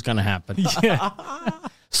it was going to happen. Yeah.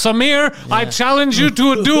 Samir, I challenge you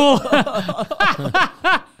to a duel.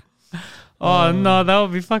 Oh no, that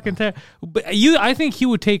would be fucking terrible. But I think he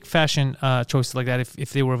would take fashion choices like that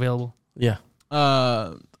if they were available. Yeah.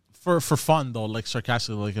 For fun though, like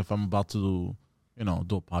sarcastically, like if I'm about to do a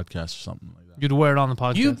podcast or something like that. You'd wear it on the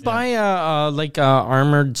podcast. You buy a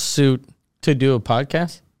armored suit to do a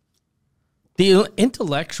podcast? The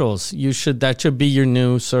intellectuals, that should be your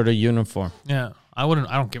new sort of uniform. Yeah, I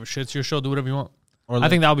don't give a shit. It's your show. Do whatever you want. Or I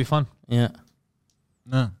think that would be fun. Yeah.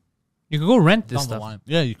 no, You could go rent this down the stuff. line.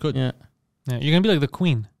 Yeah, you could. Yeah. Yeah, you're gonna be like the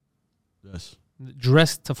queen. Yes.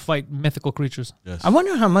 dressed to fight mythical creatures. Yes. I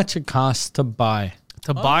wonder how much it costs to buy.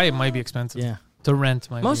 To buy, it might be expensive. Yeah. To rent,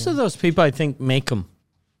 might Most be. of those people, I think, make them.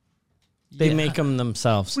 They Yeah. make them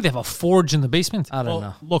themselves. They have a forge in the basement. I don't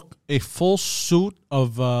know. Look, a full suit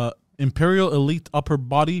of Imperial Elite upper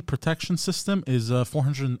body protection system is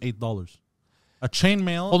 $408. A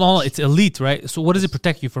chainmail. Hold on, it's elite, right? So what does it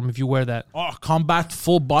protect you from if you wear that? Combat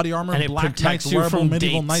full body armor, And it Black protects Knight you wearable from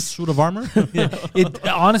medieval dates. knight suit of armor. It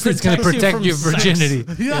honestly, it's going to Protects you protect from your sex. virginity.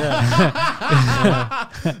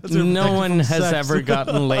 No one has sex. ever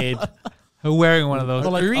gotten laid. Wearing one of those.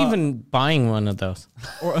 Or like, or even buying one of those.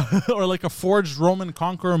 or like a forged Roman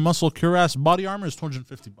conqueror muscle cuirass body armor is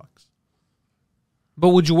 $250. But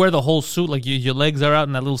would you wear the whole suit? Like your legs are out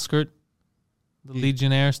in that little skirt? The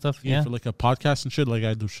Legionnaire stuff? Yeah. For like a podcast and shit, like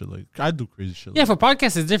I do shit, like I do crazy shit. Yeah, for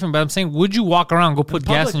podcasts it's different, but I'm saying, would you walk around, go put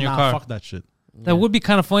gas in your car? Fuck that shit. That would be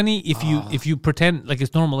kind of funny if you pretend like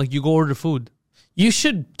it's normal, like you go order food. You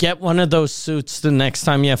should get one of those suits the next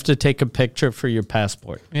time you have to take a picture for your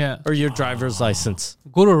passport Yeah. or your driver's license.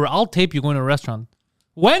 I'll tape you going to a restaurant.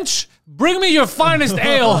 Wench, bring me your finest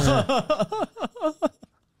ale.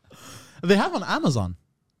 They have on Amazon.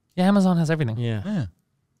 Yeah, Amazon has everything. Yeah. Yeah.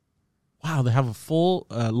 Wow, they have a full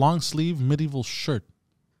long sleeve medieval shirt.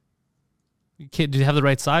 Do you have the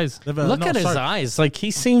right size? They have Look at his eyes. Like,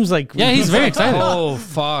 he seems like... Yeah, he's very excited. Oh,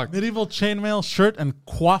 fuck. Medieval chainmail shirt and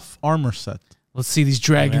coif armor set. Let's see these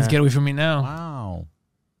dragons Yeah. get away from me now. Wow.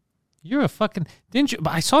 You're a fucking... Didn't you...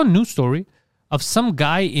 But I saw a news story of some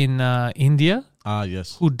guy in India Ah,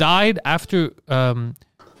 yes. who died after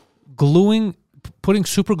putting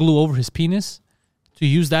super glue over his penis to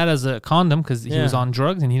use that as a condom because he was Yeah. on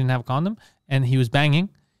drugs and he didn't have a condom and he was banging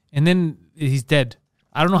and then he's dead.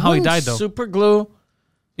 I don't know how he died though. Super glue.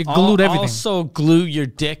 It glued everything. Also glue your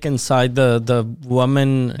dick inside the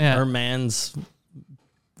woman Yeah. or man's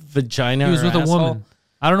vagina. He was or with a asshole. woman.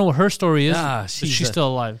 I don't know what her story is. Ah, but she's she's a- still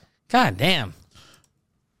alive. God damn.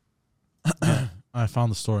 I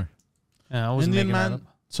found the story. Yeah, I wasn't Indian making that man.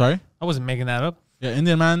 up. Sorry? I wasn't making that up. Yeah,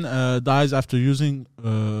 Indian man dies after using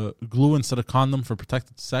glue instead of condom for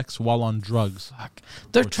protected sex while on drugs. Fuck.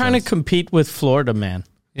 They're Which trying to says- compete with Florida Man.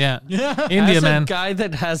 Yeah. Yeah. India, As man. a guy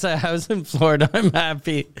that has a house in Florida, I'm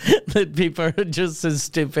happy that people are just as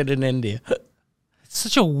stupid in India. It's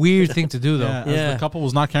such a weird thing to do though. Yeah, as Yeah. the couple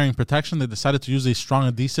was not carrying protection, they decided to use a strong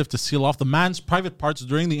adhesive to seal off the man's private parts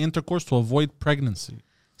during the intercourse to avoid pregnancy.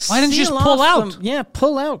 Why didn't you just Seal pull off out? them- Yeah,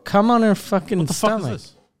 pull out. Come on her fucking What the fuck stomach. is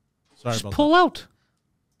this? Sorry Just about pull out. that.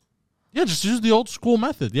 Yeah, just use the old school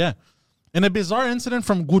method. Yeah. In a bizarre incident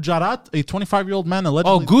from Gujarat, a 25-year-old man Oh,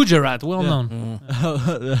 allegedly Gujarat, well Yeah.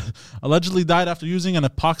 known. allegedly died after using an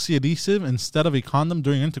epoxy adhesive instead of a condom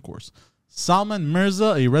during intercourse. Salman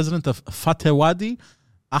Mirza, a resident of Fatehwadi,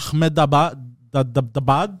 Ahmedabad.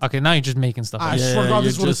 Okay, now you're just making stuff. I up. swear to God,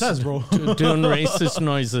 this is you're what it just says, bro. Doing racist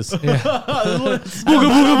noises. This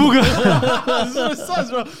is what it says,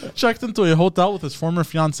 bro. Checked into a hotel with his former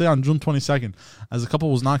fiancée on June 22nd, as the couple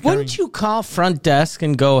was not carrying. Wouldn't you call front desk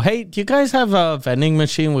and go, hey, do you guys have a vending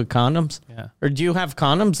machine with condoms? Yeah. Or do you have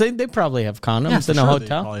condoms? They probably have condoms for in a sure they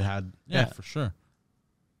hotel. probably had. Yeah, Yeah. for sure.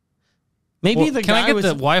 Maybe Well, the can guy I get was...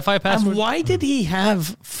 the Wi-Fi password? And why did he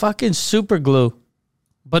have fucking super glue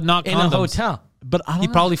But not in condoms. a hotel? But I don't He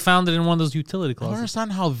know. probably found it in one of those utility I don't closets.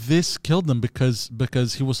 understand how this killed him because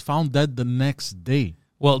he was found dead the next day.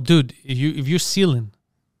 Well, dude, if you're sealing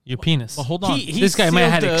your penis, But hold on. He this guy might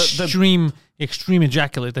have had sealed the- extreme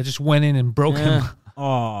ejaculate that just went in and broke him.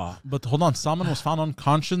 Oh, but hold on. Salman was found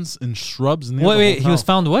unconscious in shrubs near Wait, the wait, hotel. he was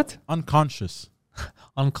found what? unconscious.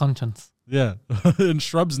 Unconscious. Yeah, in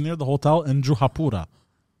shrubs near the hotel in Juhapura.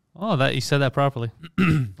 Oh, that you said that properly.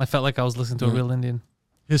 I felt like I was listening to a real Indian.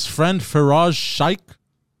 His friend Firaj Shaikh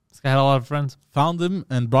This guy had a lot of friends. found him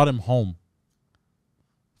and brought him home.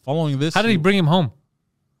 Following this, How did he bring him home?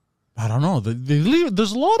 I don't know. They leave.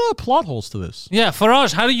 There's a lot of plot holes to this. Yeah,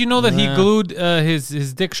 Faraj, how do you know that he glued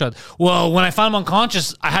his dick shut? Well, when I found him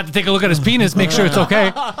unconscious, I had to take a look at his penis, make sure it's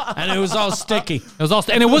okay. And it was all sticky. It was all,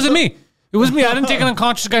 and it wasn't me. It was me. I didn't take an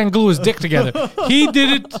unconscious guy and glue his dick together. He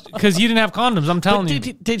did it because he didn't have condoms. I'm telling But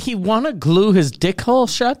you. did he want to glue his dick hole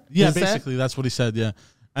shut? Yeah, Is that- basically that's what he said. Yeah,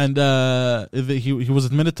 and he was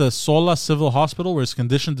admitted to Sola Civil Hospital where his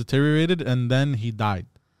condition deteriorated, and then he died.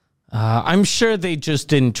 I'm sure they just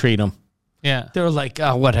didn't treat him. Yeah. They were like,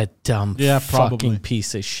 oh, what a dumb Yeah, fucking probably.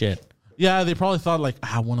 piece of shit. Yeah, they probably thought like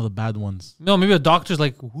one of the bad ones. No, maybe a doctor's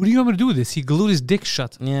like, what do you want me to do with this? He glued his dick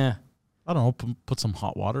shut. Yeah. I don't know. Put some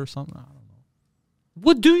hot water or something. I don't know.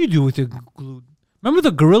 What do you do with the glue? Remember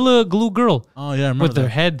the gorilla glue girl Oh yeah, I remember with that. their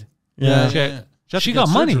head? Yeah, She, yeah, yeah. She had she to got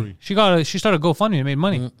get money. surgery. She started GoFundMe and made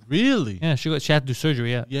money. Really? Yeah, she had to do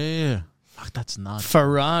surgery. Yeah. Yeah, yeah, yeah. Fuck, that's nuts.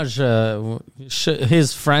 Farage,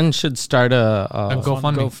 his friend should start a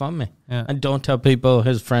GoFundMe. Yeah. And don't tell people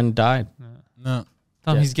his friend died. No.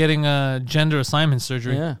 Tell him he's getting gender assignment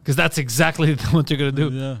surgery. Yeah. Because that's exactly what they're going to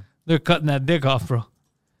do. Yeah. They're cutting that dick off, bro.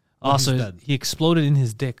 Also, he's dead. he exploded in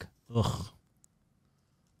his dick. Ugh.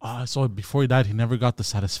 I saw it before he died. He never got the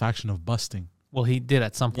satisfaction of busting. Well, he did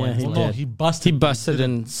at some point. Yeah, he Well, did. no, he busted. He busted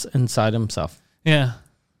inside himself. Yeah.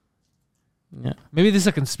 Yeah. Maybe this is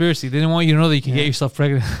a conspiracy. They didn't want you to know that you can get yourself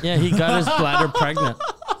pregnant. Yeah, he got his bladder pregnant.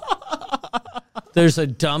 There's a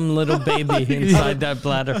dumb little baby inside that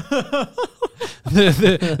bladder.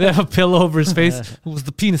 They have a pillow over his face. It was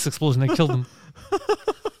the penis explosion that killed him.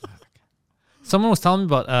 Someone was telling me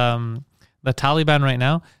about the Taliban right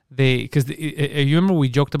now. Because you remember we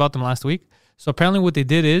joked about them last week. So apparently, what they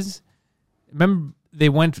did is, remember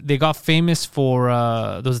they got famous for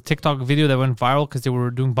there was a TikTok video that went viral because they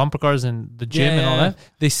were doing bumper cars in the gym and all that.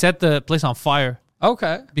 They set the place on fire.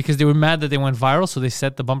 Okay. Because they were mad that they went viral, so they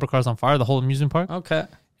set the bumper cars on fire, the whole amusement park. Okay.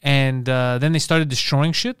 And then they started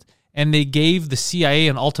destroying shit, and they gave the CIA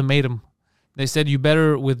an ultimatum. They said, you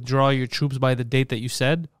better withdraw your troops by the date that you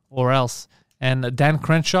said, or else. And Dan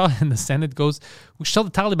Crenshaw in the Senate goes, we should tell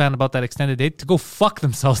the Taliban about that extended date to go fuck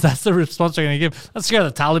themselves. That's the response they're going to give. Let's scare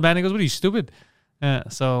the Taliban. He goes, what are you, stupid?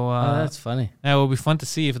 So that's funny. Yeah, it will be fun to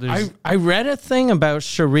see if there's... I read a thing about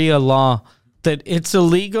Sharia law that it's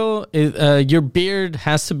illegal. Your beard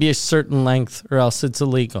has to be a certain length or else it's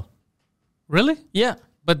illegal. Really? Yeah.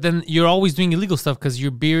 But then you're always doing illegal stuff because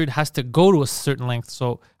your beard has to go to a certain length.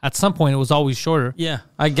 So at some point, it was always shorter. Yeah.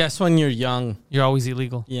 I guess when you're young. You're always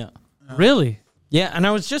illegal. Yeah. Really? Yeah. And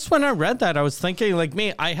I was just, when I read that, I was thinking like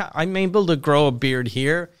me, I'm able to grow a beard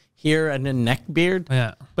here, and a neck beard.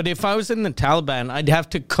 Yeah. But if I was in the Taliban, I'd have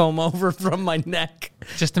to comb over from my neck.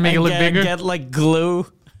 Just to make it look bigger? Get like glue.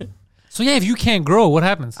 So yeah, if you can't grow, what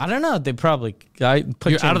happens? I don't know. They probably put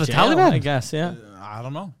You're you out in of the jail, Taliban? I guess, yeah. I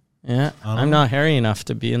don't know. Yeah. I'm not hairy enough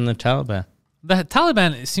to be in the Taliban. The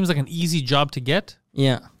Taliban, it seems like an easy job to get,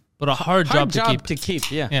 Yeah. but a hard job to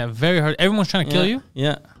keep. Yeah. Yeah, very hard. Everyone's trying to kill you,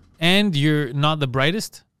 Yeah. and you're not the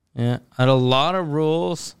brightest. Yeah. Had a lot of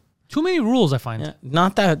rules. Too many rules, I find. Yeah.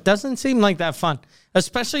 Not that. Doesn't seem like that fun.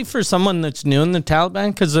 Especially for someone that's new in the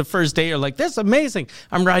Taliban, because the first day you're like, this is amazing.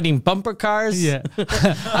 I'm riding bumper cars. Yeah.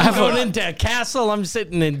 I'm going into a castle. I'm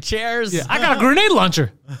sitting in chairs. Yeah, I got a grenade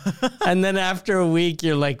launcher. And then after a week,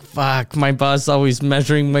 you're like, fuck, my boss always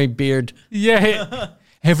measuring my beard. Yeah.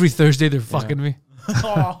 Every Thursday, they're fucking me.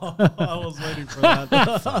 Oh, I was waiting for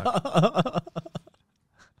that.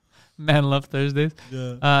 Man love Thursdays.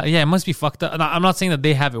 Yeah. Yeah, it must be fucked up. And I'm not saying that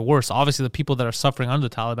they have it worse. Obviously, the people that are suffering under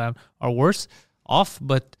the Taliban are worse off,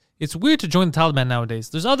 but it's weird to join the Taliban nowadays.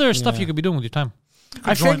 There's other stuff you could be doing with your time.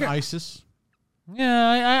 I joined ISIS.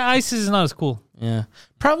 Yeah, ISIS is not as cool. Yeah.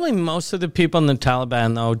 Probably most of the people in the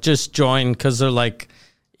Taliban, though, just join because they're like,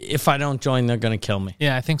 if I don't join, they're going to kill me.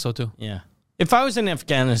 Yeah, I think so too. Yeah. If I was in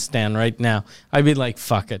Afghanistan right now, I'd be like,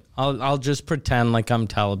 fuck it. I'll just pretend like I'm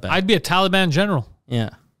Taliban. I'd be a Taliban general. Yeah.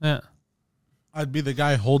 Yeah. I'd be the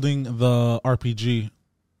guy holding the RPG.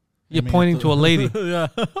 You're pointing to a lady. Yeah.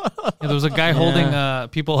 There was a guy holding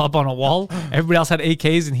people up on a wall. Everybody else had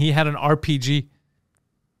AKs, and he had an RPG.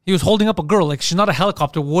 He was holding up a girl. Like, she's not a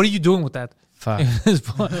helicopter. What are you doing with that? Fuck.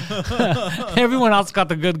 Everyone else got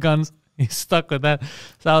the good guns. He's stuck with that.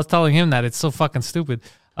 So I was telling him that. It's so fucking stupid.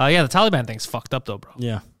 Yeah, the Taliban thing's fucked up, though, bro.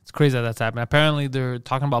 Yeah. It's crazy that that's happening. Apparently, they're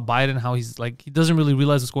talking about Biden, how he's like, he doesn't really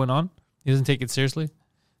realize what's going on. He doesn't take it seriously.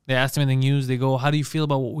 They asked him in the news, they go, how do you feel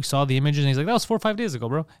about what we saw, the images? And he's like, that was 4 or 5 days ago,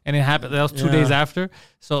 bro. And it happened, that was 2 days after.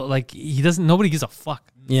 So, like, nobody gives a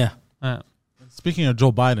fuck. Yeah. Speaking of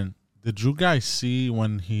Joe Biden, did you guys see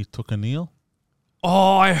when he took a kneel?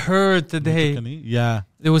 Oh, I heard He today. took a knee? Yeah.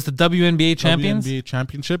 It was the WNBA champions. WNBA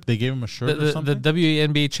championship. They gave him a shirt or The something.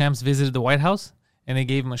 WNBA champs visited the White House, and they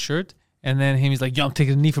gave him a shirt. And then he's like, yo, I'm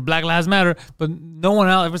taking a knee for Black Lives Matter. But no one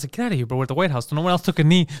else, everyone's like, get out of here, bro. We're at the White House. So no one else took a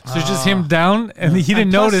knee. So it's just him down. And he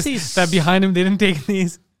didn't And plus notice that behind him, they didn't take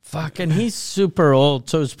knees. Fuck, and he's super old,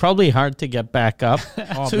 so it's probably hard to get back up.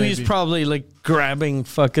 Oh, So he's baby. probably like grabbing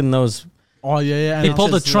fucking those. Oh, yeah. He And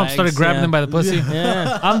pulled the his Trump, started legs, grabbing yeah. him by the pussy.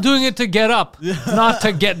 Yeah. I'm doing it to get up, not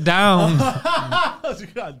to get down.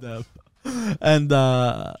 Goddamn. And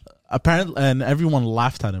apparently, and everyone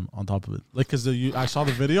laughed at him on top of it. Like, because I saw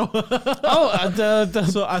the video. The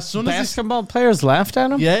So as soon as basketball players laughed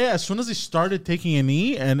at him? yeah, as soon as he started taking a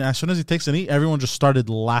knee, and as soon as he takes a knee, everyone just started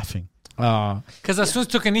laughing. Oh. Because as soon as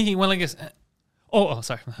he took a knee, he went like this. Oh,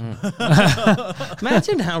 sorry.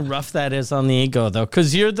 Imagine how rough that is on the ego, though,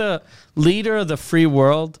 because you're the leader of the free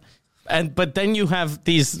world, but then you have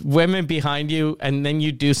these women behind you, and then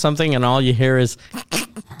you do something, and all you hear is,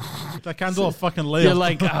 I can't do a fucking layup. You're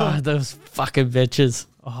like, those fucking bitches.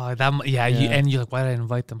 Oh, and you're like, why did I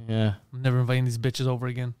invite them? Yeah. I'm never inviting these bitches over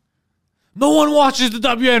again. No one watches the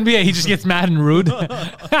WNBA. He just gets mad and rude.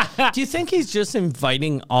 Do you think he's just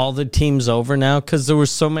inviting all the teams over now? Because there were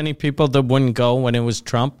so many people that wouldn't go when it was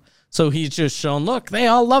Trump. So he's just shown, look, they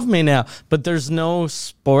all love me now. But there's no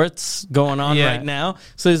sports going on right now.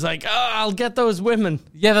 So he's like, I'll get those women.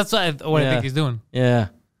 Yeah, that's what I think he's doing. Yeah.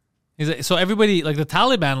 He's like, so everybody, like the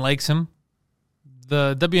Taliban likes him.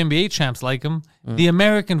 The WNBA champs like him. The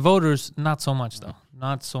American voters, not so much, though.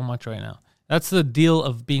 Not so much right now. That's the deal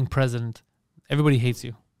of being president. Everybody hates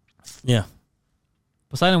you. Yeah.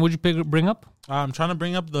 Poseidon, what'd you bring up? I'm trying to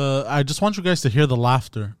bring up I just want you guys to hear the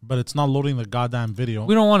laughter, but it's not loading the goddamn video.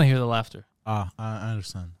 We don't want to hear the laughter. I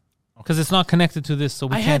understand. Because it's not connected to this, so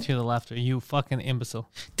we can't hear the laughter. You fucking imbecile.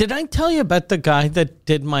 Did I tell you about the guy that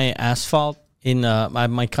did my asphalt in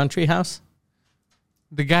my country house?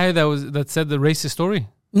 The guy that said the racist story?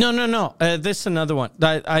 No. This is another one.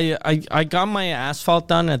 I got my asphalt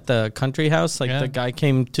done at the country house. The guy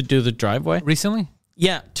came to do the driveway. Recently?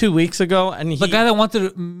 Yeah, 2 weeks ago. And the guy that wanted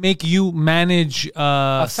to make you manage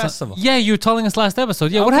a festival. Yeah, you were telling us last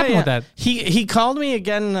episode. Yeah, what happened with that? He called me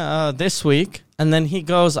again this week, and then he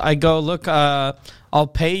goes, look, I'll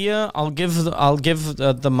pay you. I'll give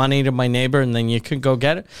the money to my neighbor, and then you can go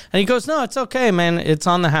get it. And he goes, no, it's okay, man. It's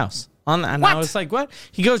on the house. And I was like, what?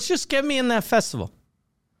 He goes, just get me in that festival.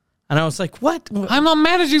 And I was like, what? I'm not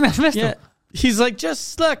managing that festival. Yeah. He's like,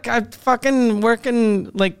 just look, I'm fucking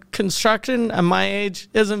working like construction at my age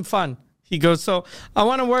isn't fun. He goes, so I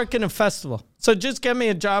want to work in a festival. So just get me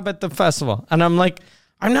a job at the festival. And I'm like,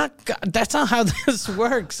 that's not how this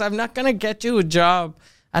works. I'm not going to get you a job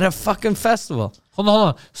at a fucking festival. Hold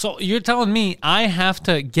on. So you're telling me I have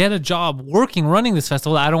to get a job running this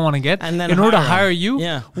festival that I don't want to get and then in order to hire you?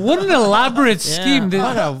 Yeah. What an elaborate scheme.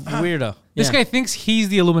 What a weirdo. This guy thinks he's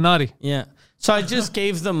the Illuminati. Yeah. So I just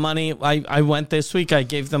gave the money. I went this week. I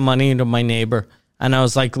gave the money to my neighbor. And I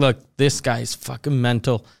was like, look, this guy's fucking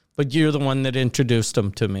mental. But you're the one that introduced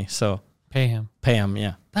him to me. So pay him.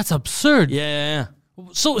 Yeah. That's absurd. Yeah.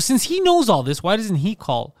 So since he knows all this, why doesn't he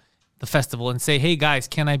call the festival and say, hey, guys,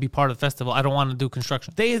 can I be part of the festival? I don't want to do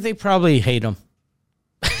construction. They probably hate him.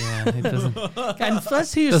 Yeah, it doesn't. And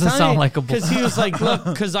plus he was doesn't sound likable. Because he was like, look,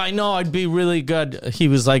 because I know I'd be really good. He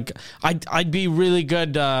was like, I'd be really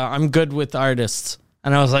good. I'm good with artists.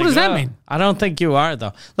 And I was like, what does that mean? I don't think you are,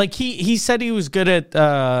 though. Like he said he was good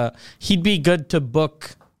at, he'd be good to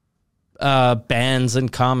book bands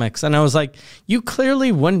and comics. And I was like, you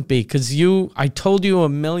clearly wouldn't be, because I told you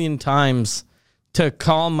 1,000,000 times to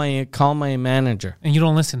call my manager. And you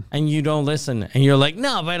don't listen. And you don't listen. And you're like,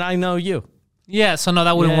 no, but I know you. Yeah, so no,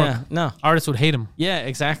 that wouldn't work. No. Artists would hate him. Yeah,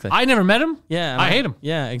 exactly. I never met him. Yeah. I hate him.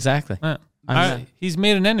 Yeah, exactly. He's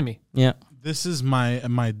made an enemy. Yeah. This is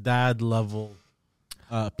my dad level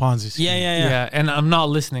Ponzi scheme. Yeah. And I'm not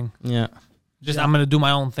listening. Yeah. I'm going to do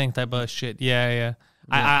my own thing type of shit. Yeah.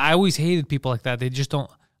 I always hated people like that. They just don't.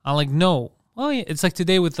 I'm like, no. Well, yeah. It's like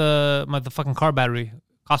today with the fucking car battery.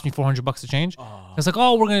 Cost me $400 to change. It's like,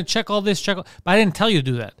 we're going to check all this, but I didn't tell you to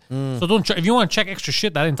do that. So don't, if you want to check extra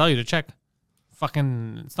shit that I didn't tell you to check,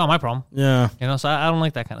 fucking, it's not my problem. Yeah. So I don't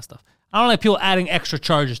like that kind of stuff. I don't like people adding extra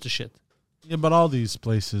charges to shit. Yeah, but all these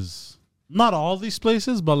places, not all these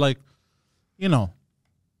places, but like,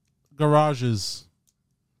 garages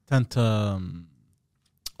tend to,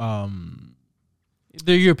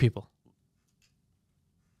 they're your people.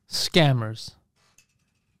 Scammers.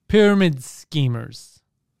 Pyramid schemers.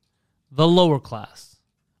 The lower class.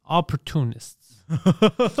 Opportunists.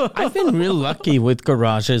 I've been real lucky with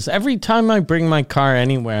garages. Every time I bring my car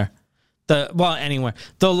anywhere, anywhere.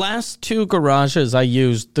 The last 2 garages I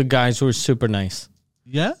used, the guys were super nice.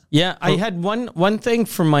 Yeah? Yeah, I had one thing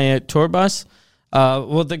for my tour bus.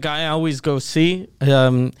 The guy I always go see,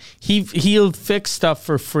 he'll fix stuff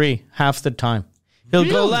for free half the time. He'll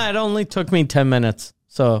go, it only took me 10 minutes.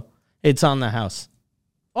 So it's on the house.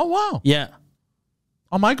 Oh, wow. Yeah.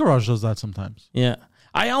 Oh, my garage does that sometimes. Yeah.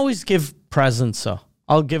 I always give presents, so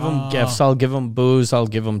I'll give them gifts. I'll give them booze. I'll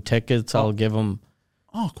give them tickets. I'll give them...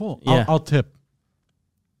 Oh, cool. Yeah. I'll tip.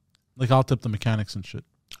 Like, I'll tip the mechanics and shit.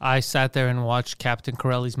 I sat there and watched Captain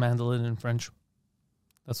Corelli's mandolin in French.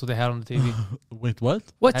 That's what they had on the TV. Wait, what?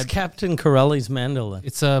 What's Captain Corelli's mandolin?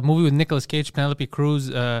 It's a movie with Nicolas Cage, Penelope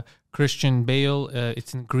Cruz, Christian Bale.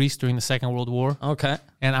 It's in Greece during the Second World War. Okay.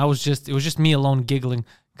 And it was just me alone giggling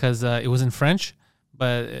because it was in French,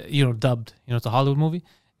 but, dubbed. It's a Hollywood movie.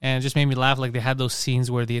 And it just made me laugh. Like, they had those scenes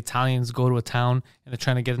where the Italians go to a town and they're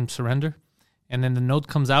trying to get them to surrender. And then the note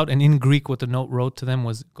comes out, and in Greek, what the note wrote to them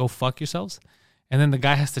was, go fuck yourselves. and then the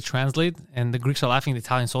guy has to translate, and the Greeks are laughing, the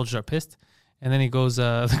Italian soldiers are pissed, and then he goes,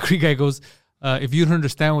 the Greek guy goes, if you don't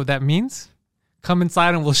understand what that means, come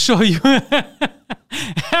inside and we'll show you.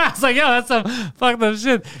 I was like, yo, that's some fucked up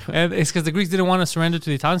shit. And it's because the Greeks didn't want to surrender to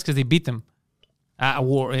the Italians because they beat them at a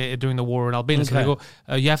war during the war in Albania. So they go,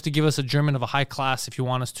 you have to give us a German of a high class if you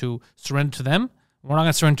want us to surrender to them. We're not going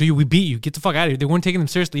to surrender to you. We beat you. Get the fuck out of here. They weren't taking them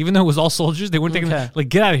seriously. Even though it was all soldiers, they weren't taking them, like,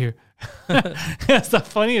 get out of here. That's the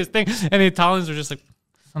funniest thing. And the Italians were just like,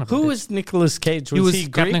 son of a Who bitch. was Nicolas Cage? He was he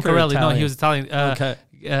Captain Greek or Corelli. No, Italian? he was Italian.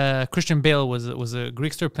 Okay. Christian Bale was a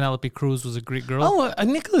Greekster. Penelope Cruz was a Greek girl. Oh,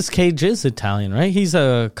 Nicolas Cage is Italian, right? He's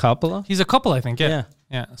a Coppola. He's a couple, I think. Yeah.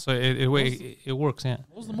 Yeah. So it works. Yeah.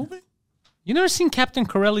 What was the movie? You never seen Captain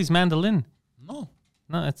Corelli's Mandolin? No.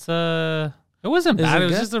 No, it's it wasn't Is bad. it It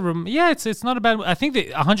was good? just it's not a bad. I think they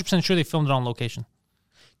 100% sure they filmed it on location.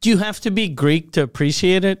 Do you have to be Greek to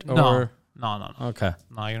appreciate it? Or? No. Okay.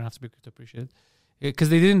 No, you don't have to be Greek to appreciate it. Because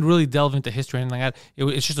they didn't really delve into history or anything like that.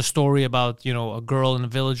 It's just a story about, a girl and a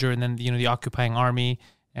villager and then, the occupying army.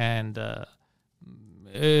 And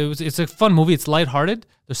it's a fun movie. It's lighthearted.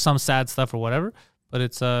 There's some sad stuff or whatever. But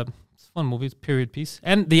it's a fun movie. It's a period piece.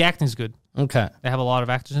 And the acting's good. Okay. They have a lot of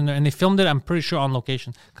actors in there. And they filmed it, I'm pretty sure, on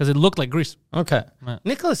location. Because it looked like Greece. Okay. Yeah.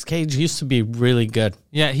 Nicolas Cage used to be really good.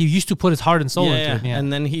 Yeah, he used to put his heart and soul into it. Yeah.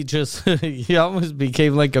 And then he just, he almost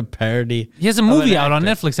became like a parody. He has a of movie an out on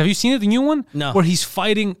actor. Netflix. Have you seen it, the new one? No. Where he's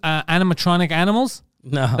fighting animatronic animals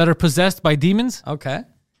No. that are possessed by demons. Okay.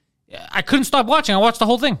 I couldn't stop watching. I watched the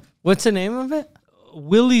whole thing. What's the name of it?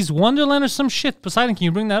 Willy's Wonderland or some shit. Poseidon, can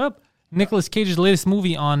you bring that up? Nicolas Cage's latest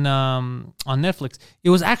movie on Netflix. It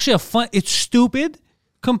was actually it's stupid.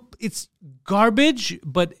 It's garbage,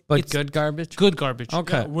 but it's good garbage? good garbage.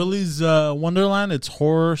 Okay. Willy's Wonderland. It's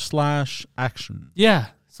horror / action. Yeah.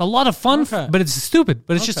 It's a lot of fun, Okay. but it's stupid.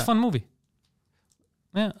 But it's just a Okay. fun movie.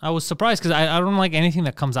 Yeah, I was surprised because I don't like anything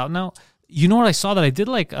that comes out now. You know what I saw that I did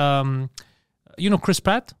like? Chris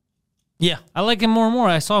Pratt? Yeah. I like him more and more.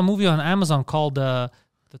 I saw a movie on Amazon called The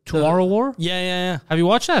Tomorrow War. Yeah. Have you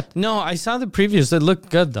watched that? No, I saw the previews. It looked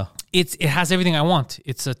good though. It has everything I want.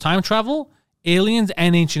 It's a time travel, aliens,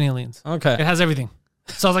 and ancient aliens. Okay. It has everything.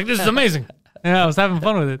 So I was like, this is amazing. Yeah, I was having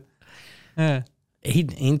fun with it. Yeah.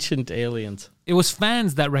 Ancient aliens. It was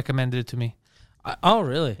fans that recommended it to me. Oh,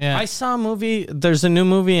 really? Yeah. I saw a movie. There's a new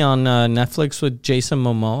movie on Netflix with Jason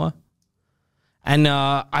Momoa. And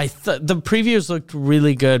the previews looked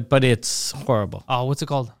really good, but it's horrible. Oh, what's it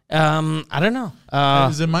called? I don't know.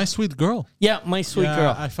 Is it My Sweet Girl? Yeah, My Sweet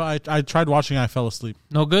Girl. I tried watching it. I fell asleep.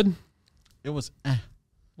 No good? It was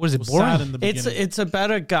What is it, was boring? sad in the beginning. It's about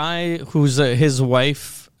a guy who's his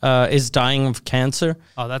wife is dying of cancer.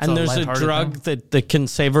 Oh, that's and a there's a lighthearted drug thing. that can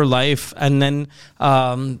save her life, and then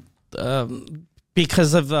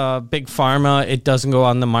because of big pharma, it doesn't go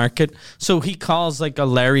on the market. So he calls like a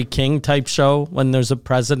Larry King type show when there's a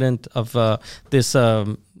president of this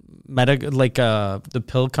the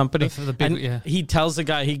pill company. The big- and yeah. he tells the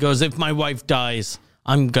guy, he goes, "If my wife dies,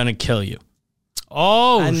 I'm gonna kill you."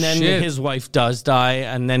 Oh, And then shit. his wife does die,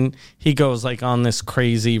 and then he goes like on this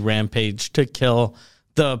crazy rampage to kill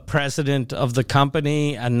the president of the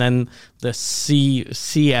company and then the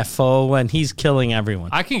CFO, and he's killing everyone.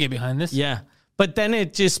 I can get behind this. Yeah. But then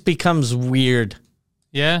it just becomes weird.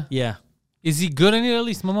 Yeah? Yeah. Is he good in it, at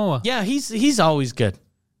least, Momoa? Yeah, he's always good.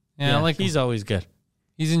 Yeah, I like he's him. always good.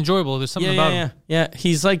 He's enjoyable. There's something Yeah, about yeah, him. yeah.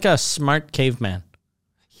 He's like a smart caveman.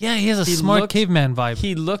 Yeah, he has a He smart looks- caveman vibe.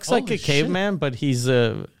 He looks Holy like a shit. caveman, but he's He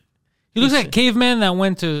looks like a caveman that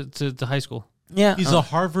went to high school. yeah. He's a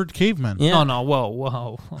Harvard caveman. Yeah. No,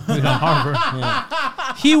 whoa. He's at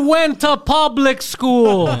Harvard. He went to public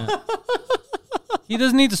school. He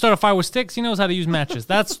doesn't need to start a fire with sticks. He knows how to use matches.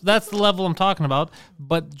 That's the level I'm talking about.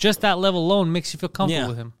 But just that level alone makes you feel comfortable Yeah.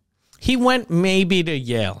 with him. He went maybe to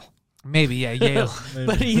Yale, Maybe, yeah, Yale.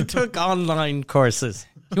 but he took online courses.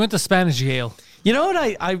 He went to Spanish Yale. You know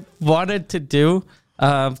what I wanted to do?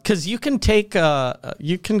 Because you can take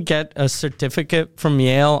you can get a certificate from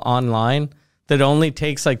Yale online that only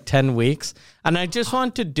takes like 10 weeks. And I just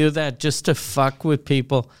want to do that just to fuck with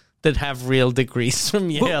people that have real degrees from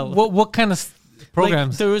Yale. What kind of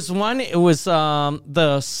programs? Like, there was one, it was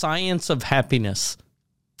the Science of Happiness.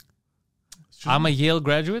 I'm a Yale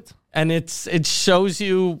graduate. And it shows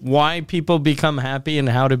you why people become happy and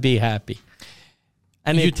how to be happy.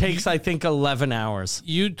 And it takes, I think, 11 hours.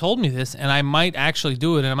 You told me this, and I might actually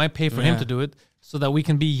do it, and I might pay for him Yeah. to do it so that we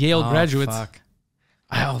can be Yale graduates.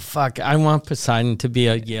 Fuck. I want Poseidon to be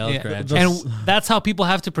a Yale Yeah. graduate. And that's how people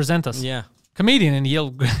have to present us. Yeah. Comedian and Yale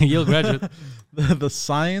graduate. The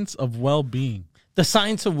science of well-being. The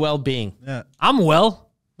science of well-being. Yeah. I'm well.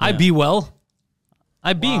 I be well.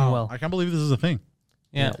 I'm being Wow, well. I can't believe this is a thing.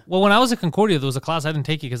 Yeah. Well, when I was at Concordia, there was a class I didn't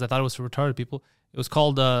take it because I thought it was for retarded people. It was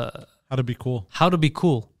called How to be cool. How to Be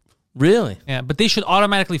Cool. Really? Yeah, but they should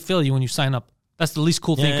automatically fail you when you sign up. That's the least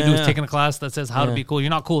cool thing you can do is taking a class that says how to be cool. You're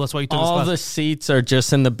not cool. That's why you took this All class. the seats are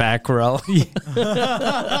just in the back row.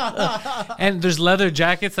 And there's leather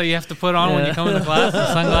jackets that you have to put on when you come into class and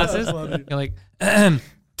sunglasses. You're like,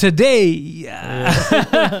 today.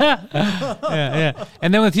 Yeah.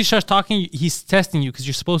 And then when he starts talking, he's testing you because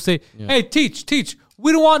you're supposed to say, hey, teach.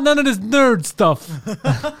 We don't want none of this nerd stuff.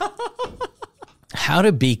 How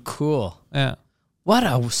to be cool. Yeah. What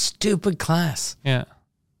a stupid class. Yeah.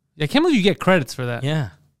 I can't believe you get credits for that. Yeah.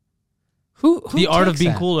 Who The art of takes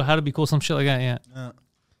being that? cool or how to be cool, some shit like that, yeah.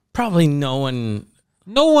 Probably no one.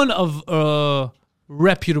 No one of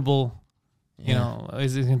reputable, you know,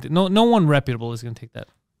 is gonna no one reputable is going to take that.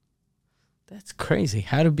 That's crazy.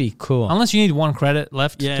 How to be cool. Unless you need one credit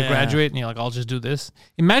left to Yeah. graduate and you're like, I'll just do this.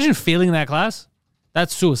 Imagine failing that class.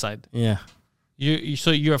 That's suicide. Yeah.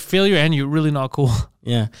 So you're a failure and you're really not cool.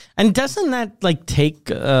 Yeah. And doesn't that like take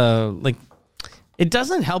it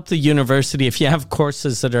doesn't help the university if you have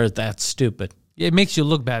courses that are that stupid. It makes you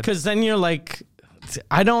look bad. Cuz then you're like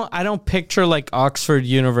I don't picture like Oxford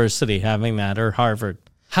University having that or Harvard.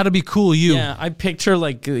 How to be cool, you Yeah, I picture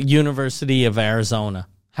like University of Arizona.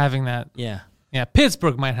 having that. Yeah. Yeah,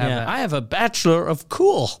 Pittsburgh might have Yeah, that. I have a bachelor of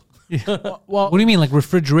cool. What do you mean, like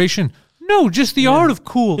refrigeration? No, just the art of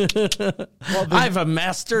cool. I have a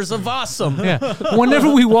master's of awesome. Yeah.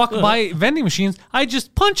 Whenever we walk by vending machines, I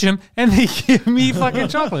just punch him and they give me fucking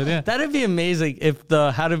chocolate. Yeah. That'd be amazing if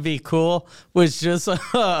the how to be cool was just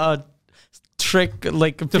a trick,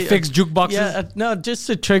 like To fix jukeboxes? Yeah, no, just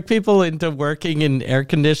to trick people into working in air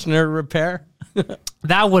conditioner repair.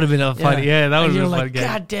 That would have been a funny. Yeah, that would And have you're been a like, funny.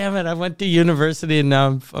 God damn it! I went to university and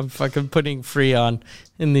now I'm fucking putting Freon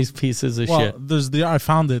in these pieces of Well, shit. I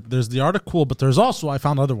found it. There's the art of cool, but there's also I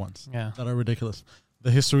found other ones Yeah. that are ridiculous.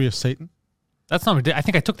 The history of Satan. That's not ridiculous. I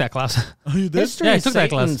think I took that class. Oh, you did? History yeah, I of took that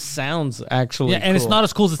Satan class. sounds actually Yeah, and it's cool. not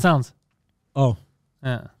as cool as it sounds. Oh,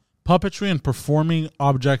 Yeah. puppetry and performing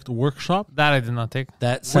object workshop, That I did not take.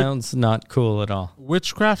 That sounds not cool at all.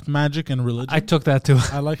 witchcraft, magic, and religion. I took that too.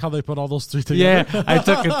 I like how they put all those three together. Yeah, I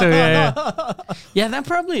took it too. Yeah. Yeah, that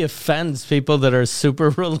probably offends people that are super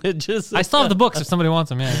religious. I still have the books if somebody wants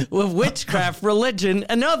them. Yeah. Well, witchcraft, religion,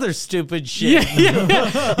 and other stupid shit.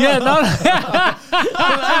 Yeah. No.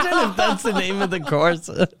 Imagine if that's the name of the course.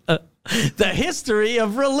 The history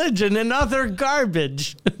of religion and other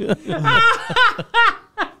garbage.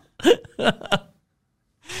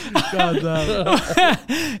 God damn.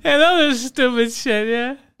 And other stupid shit.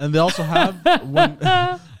 Yeah. And they also have when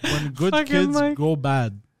good Fucking kids Mike. go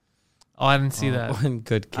bad. Oh, I didn't see that. When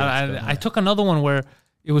good kids. I took another one where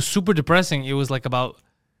it was super depressing. It was like about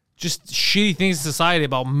just shitty things in society,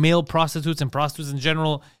 about male prostitutes and prostitutes in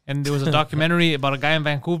general. And there was a documentary about a guy in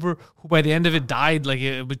Vancouver who by the end of it died, like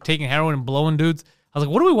taking heroin and blowing dudes. I was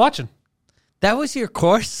like, what are we watching? That was your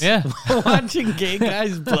course? Yeah. Watching gay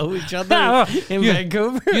guys blow each other in Yeah.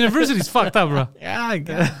 Vancouver? University's fucked up, bro. Yeah, I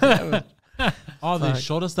guess. Oh, they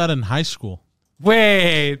showed us that in high school.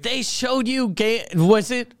 Wait. They showed you gay.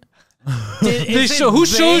 Was it? Who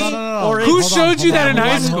showed Who showed you that in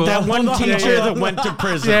high school? That one teacher that went to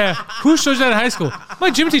prison. Yeah. Who showed you that in high school? My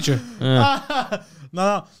gym teacher.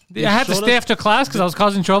 No. They I had to showed stay us- after class because I was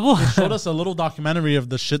causing trouble. Showed us a little documentary of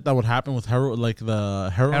the shit that would happen with like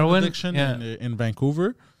the heroin addiction Yeah. in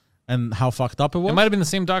Vancouver, and how fucked up it was. It might have been the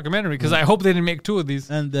same documentary because I hope they didn't make two of these.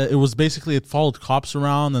 And it was basically it followed cops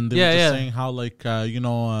around, and they Yeah, were just yeah. saying how like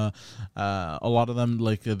a lot of them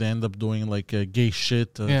like they end up doing like gay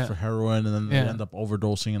shit Yeah. for heroin, and then Yeah. they end up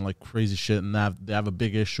overdosing and like crazy shit, and they have a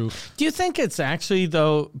big issue. Do you think it's actually,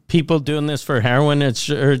 though, people doing this for heroin, or it's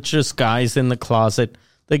just guys in the closet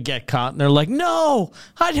that get caught and they're like, no,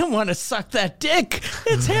 I didn't want to suck that dick.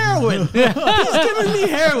 It's heroin. He's giving me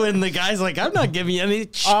heroin. The guy's like, I'm not giving you any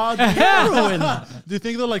heroin. Do you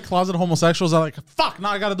think they're like closet homosexuals are like, fuck,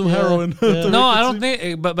 now I gotta do heroin? to make No, it I don't seem-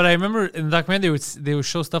 think. But I remember in the documentary they would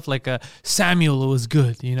show stuff like Samuel was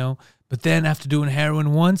good, you know. But then after doing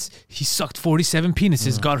heroin once, he sucked 47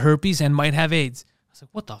 penises, got herpes, and might have AIDS. I was like,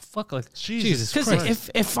 what the fuck? Like Jesus Because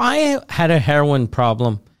Christ. if I had a heroin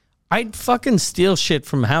problem, I'd fucking steal shit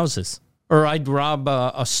from houses, or I'd rob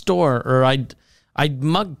a store, or I'd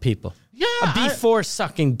mug people. Yeah, Before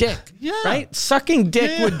sucking dick. Yeah. Right? Sucking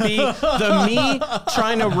dick would be the me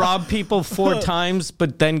trying to rob people 4 times,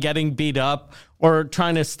 but then getting beat up, or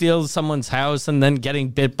trying to steal someone's house and then getting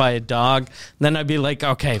bit by a dog. Then I'd be like,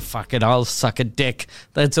 okay, fuck it, I'll suck a dick.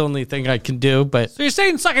 That's the only thing I can do. But So you're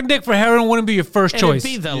saying sucking dick for heroin wouldn't be your first choice?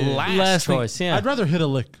 it'd be the Last last thing. choice. Yeah, I'd rather hit a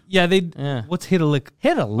lick. Yeah, they. Yeah. What's hit a lick?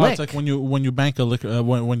 hit a Oh, lick. it's like when you bank a liquor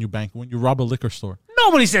when you rob a liquor store.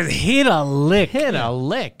 Nobody says hit a lick. hit a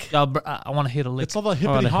lick. I want to hit a lick. It's all the wanna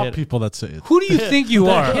hippity hop hit it. people that say it. Who do you think you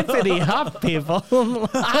are? Hippity hop people.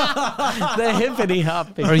 The hippity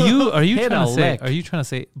hop people. Are you Hit trying a to say? lick. Are you trying to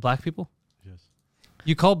say black people? Yes.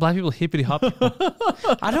 You call black people hippity hop people?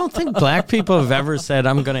 I don't think black people have ever said,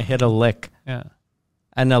 I'm going to hit a lick Yeah,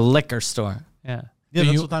 in a liquor store. yeah. Yeah, Are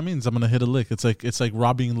that's you, what that means. I'm gonna hit a lick. It's like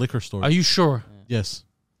robbing liquor stores. are you sure? Yes.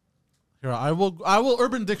 Here, I will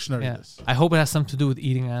Urban Dictionary Yeah. this. I hope it has something to do with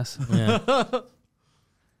eating ass. Yeah.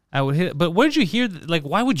 I would hit it. But where did you hear? Like,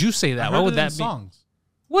 why would you say that? I Why heard would it in that be? songs?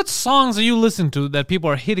 What songs are you listening to that people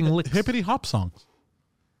are hitting licks? Hippity hop songs.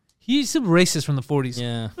 He's a racist from the 40s.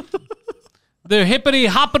 Yeah. They're hippity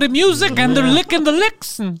hoppity music and they're licking the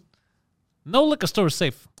licks. And no liquor store is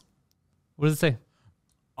safe. What does it say?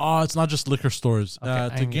 Oh, it's not just liquor stores. Okay, I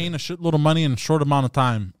To get gain a shitload of money in a short amount of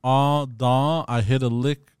time. I hit a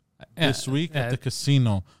lick Yeah, this week yeah. at the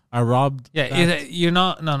casino. I robbed. Yeah, that- you're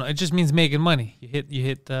not. No. It just means making money. You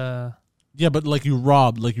hit. yeah, but like you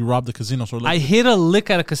robbed the casino. So like, I hit a lick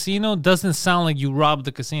at a casino. Doesn't sound like you robbed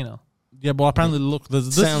the casino. yeah, but apparently, look,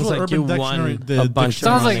 this Sounds is what like Urban you Dictionary. won the a bunch of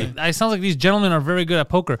dictionary- money. Sounds like these gentlemen are very good at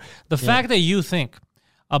poker. The fact that you think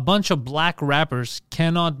a bunch of black rappers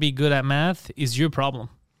cannot be good at math is your problem.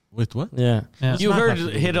 Wait, what? Yeah. Yeah. You not heard have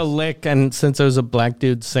to do hit a this. lick, and since it was a black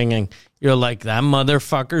dude singing, you're like, that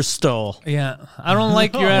motherfucker stole. Yeah, I don't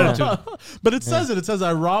like your attitude. But it says it. It says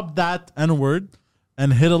I robbed that N word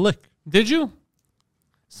and hit a lick. Did you?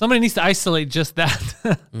 Somebody needs to isolate just that.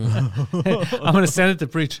 I'm gonna send it to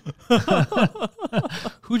preach.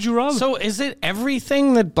 Who'd you rob? So is it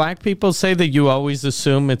everything that black people say that you always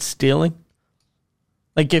assume it's stealing?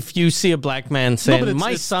 Like if you see a black man saying, it's- my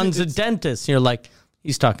it's- son's a it's- dentist, you're like,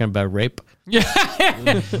 he's talking about rape. yeah,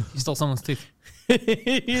 you stole someone's teeth.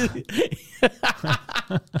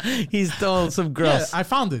 He stole some Yeah, gross. I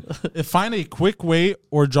found it. Find a quick way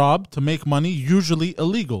or job to make money, usually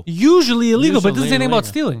illegal. Usually illegal, but it doesn't say Usually anything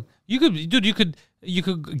about illegal. stealing. You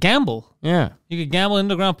could gamble. Yeah. You could gamble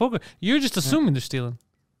underground poker. You're just assuming they're stealing.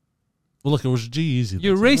 Well, look, it was G-Eazy.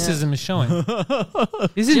 Your racism is showing.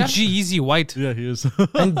 Isn't G-Eazy white? Yeah, he is.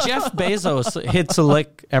 And Jeff Bezos hits a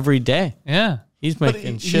lick every day. Yeah, He's But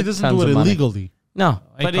making he shit doesn't tons do it of money. illegally. No,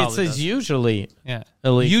 He but it probably says does. usually yeah.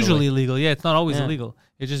 illegally. Usually illegal. Yeah, it's not always Yeah. illegal.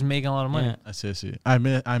 You're just making a lot of money. Yeah. I see. I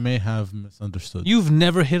may have misunderstood. You've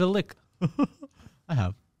never hit a lick. I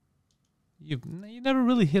have. You never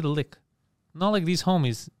really hit a lick. Not like these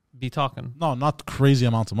homies be talking. No, not crazy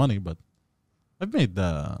amounts of money, but I've made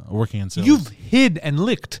working in sales. You've hid and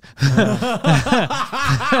licked.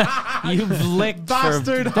 You've licked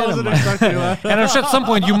bastard. for a I bit of wasn't money. expecting that. And I'm sure at some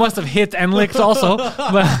point you must have hit and licked also.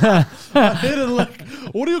 But Hit and lick.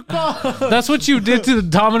 What do you call? that's what you did to the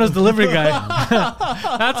Domino's delivery guy.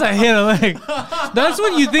 That's a hit and lick. That's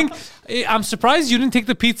what you think. I'm surprised you didn't take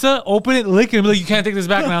the pizza, open it, lick it, and be like, you can't take this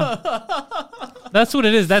back now. That's what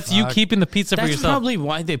it is. That's you keeping the pizza for That's yourself. probably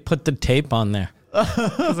why they put the tape on there.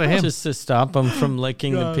 Because of him. Just to stop him from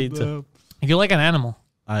licking the pizza. You're like an animal.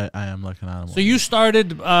 I am like an animal. So you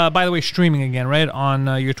started, by the way, streaming again, right?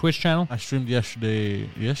 On your Twitch channel. I streamed yesterday.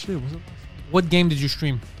 Yesterday was it? What game did you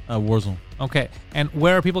stream? Warzone. Okay. And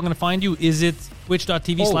where are people going to find you? Is it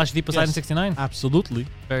twitch.tv/DeepPoseidon69? Absolutely.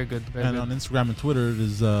 Very good. Very And good. on Instagram and Twitter, it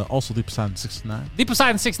is also DeepPoseidon69.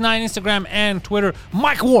 DeepPoseidon69, Instagram and Twitter.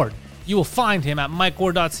 Mike Ward. You will find him at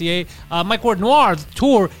MikeWard.ca. Mike Ward Noir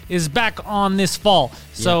tour is back on this fall.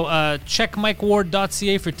 So check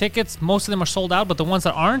MikeWard.ca for tickets. Most of them are sold out, but the ones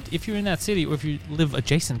that aren't, if you're in that city or if you live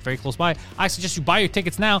adjacent, very close by, I suggest you buy your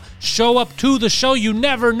tickets now. Show up to the show. You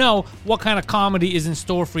never know what kind of comedy is in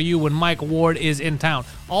store for you when Mike Ward is in town.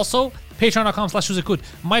 Also, Patreon.com/Suzekut.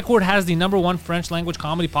 Mike Ward has the #1 French language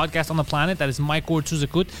comedy podcast on the planet. That is Mike Ward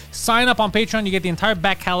Suzekut. Sign up on Patreon. You get the entire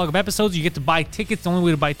back catalog of episodes. You get to buy tickets. The only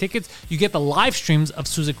way to buy tickets. You get the live streams of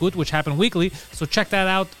Suzekut, which happen weekly. So check that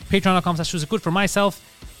out. Patreon.com/Suzekut for myself,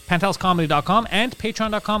 PantelisComedy.com, and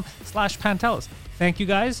Patreon.com/Pantelis. Thank you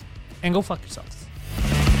guys, and go fuck yourselves.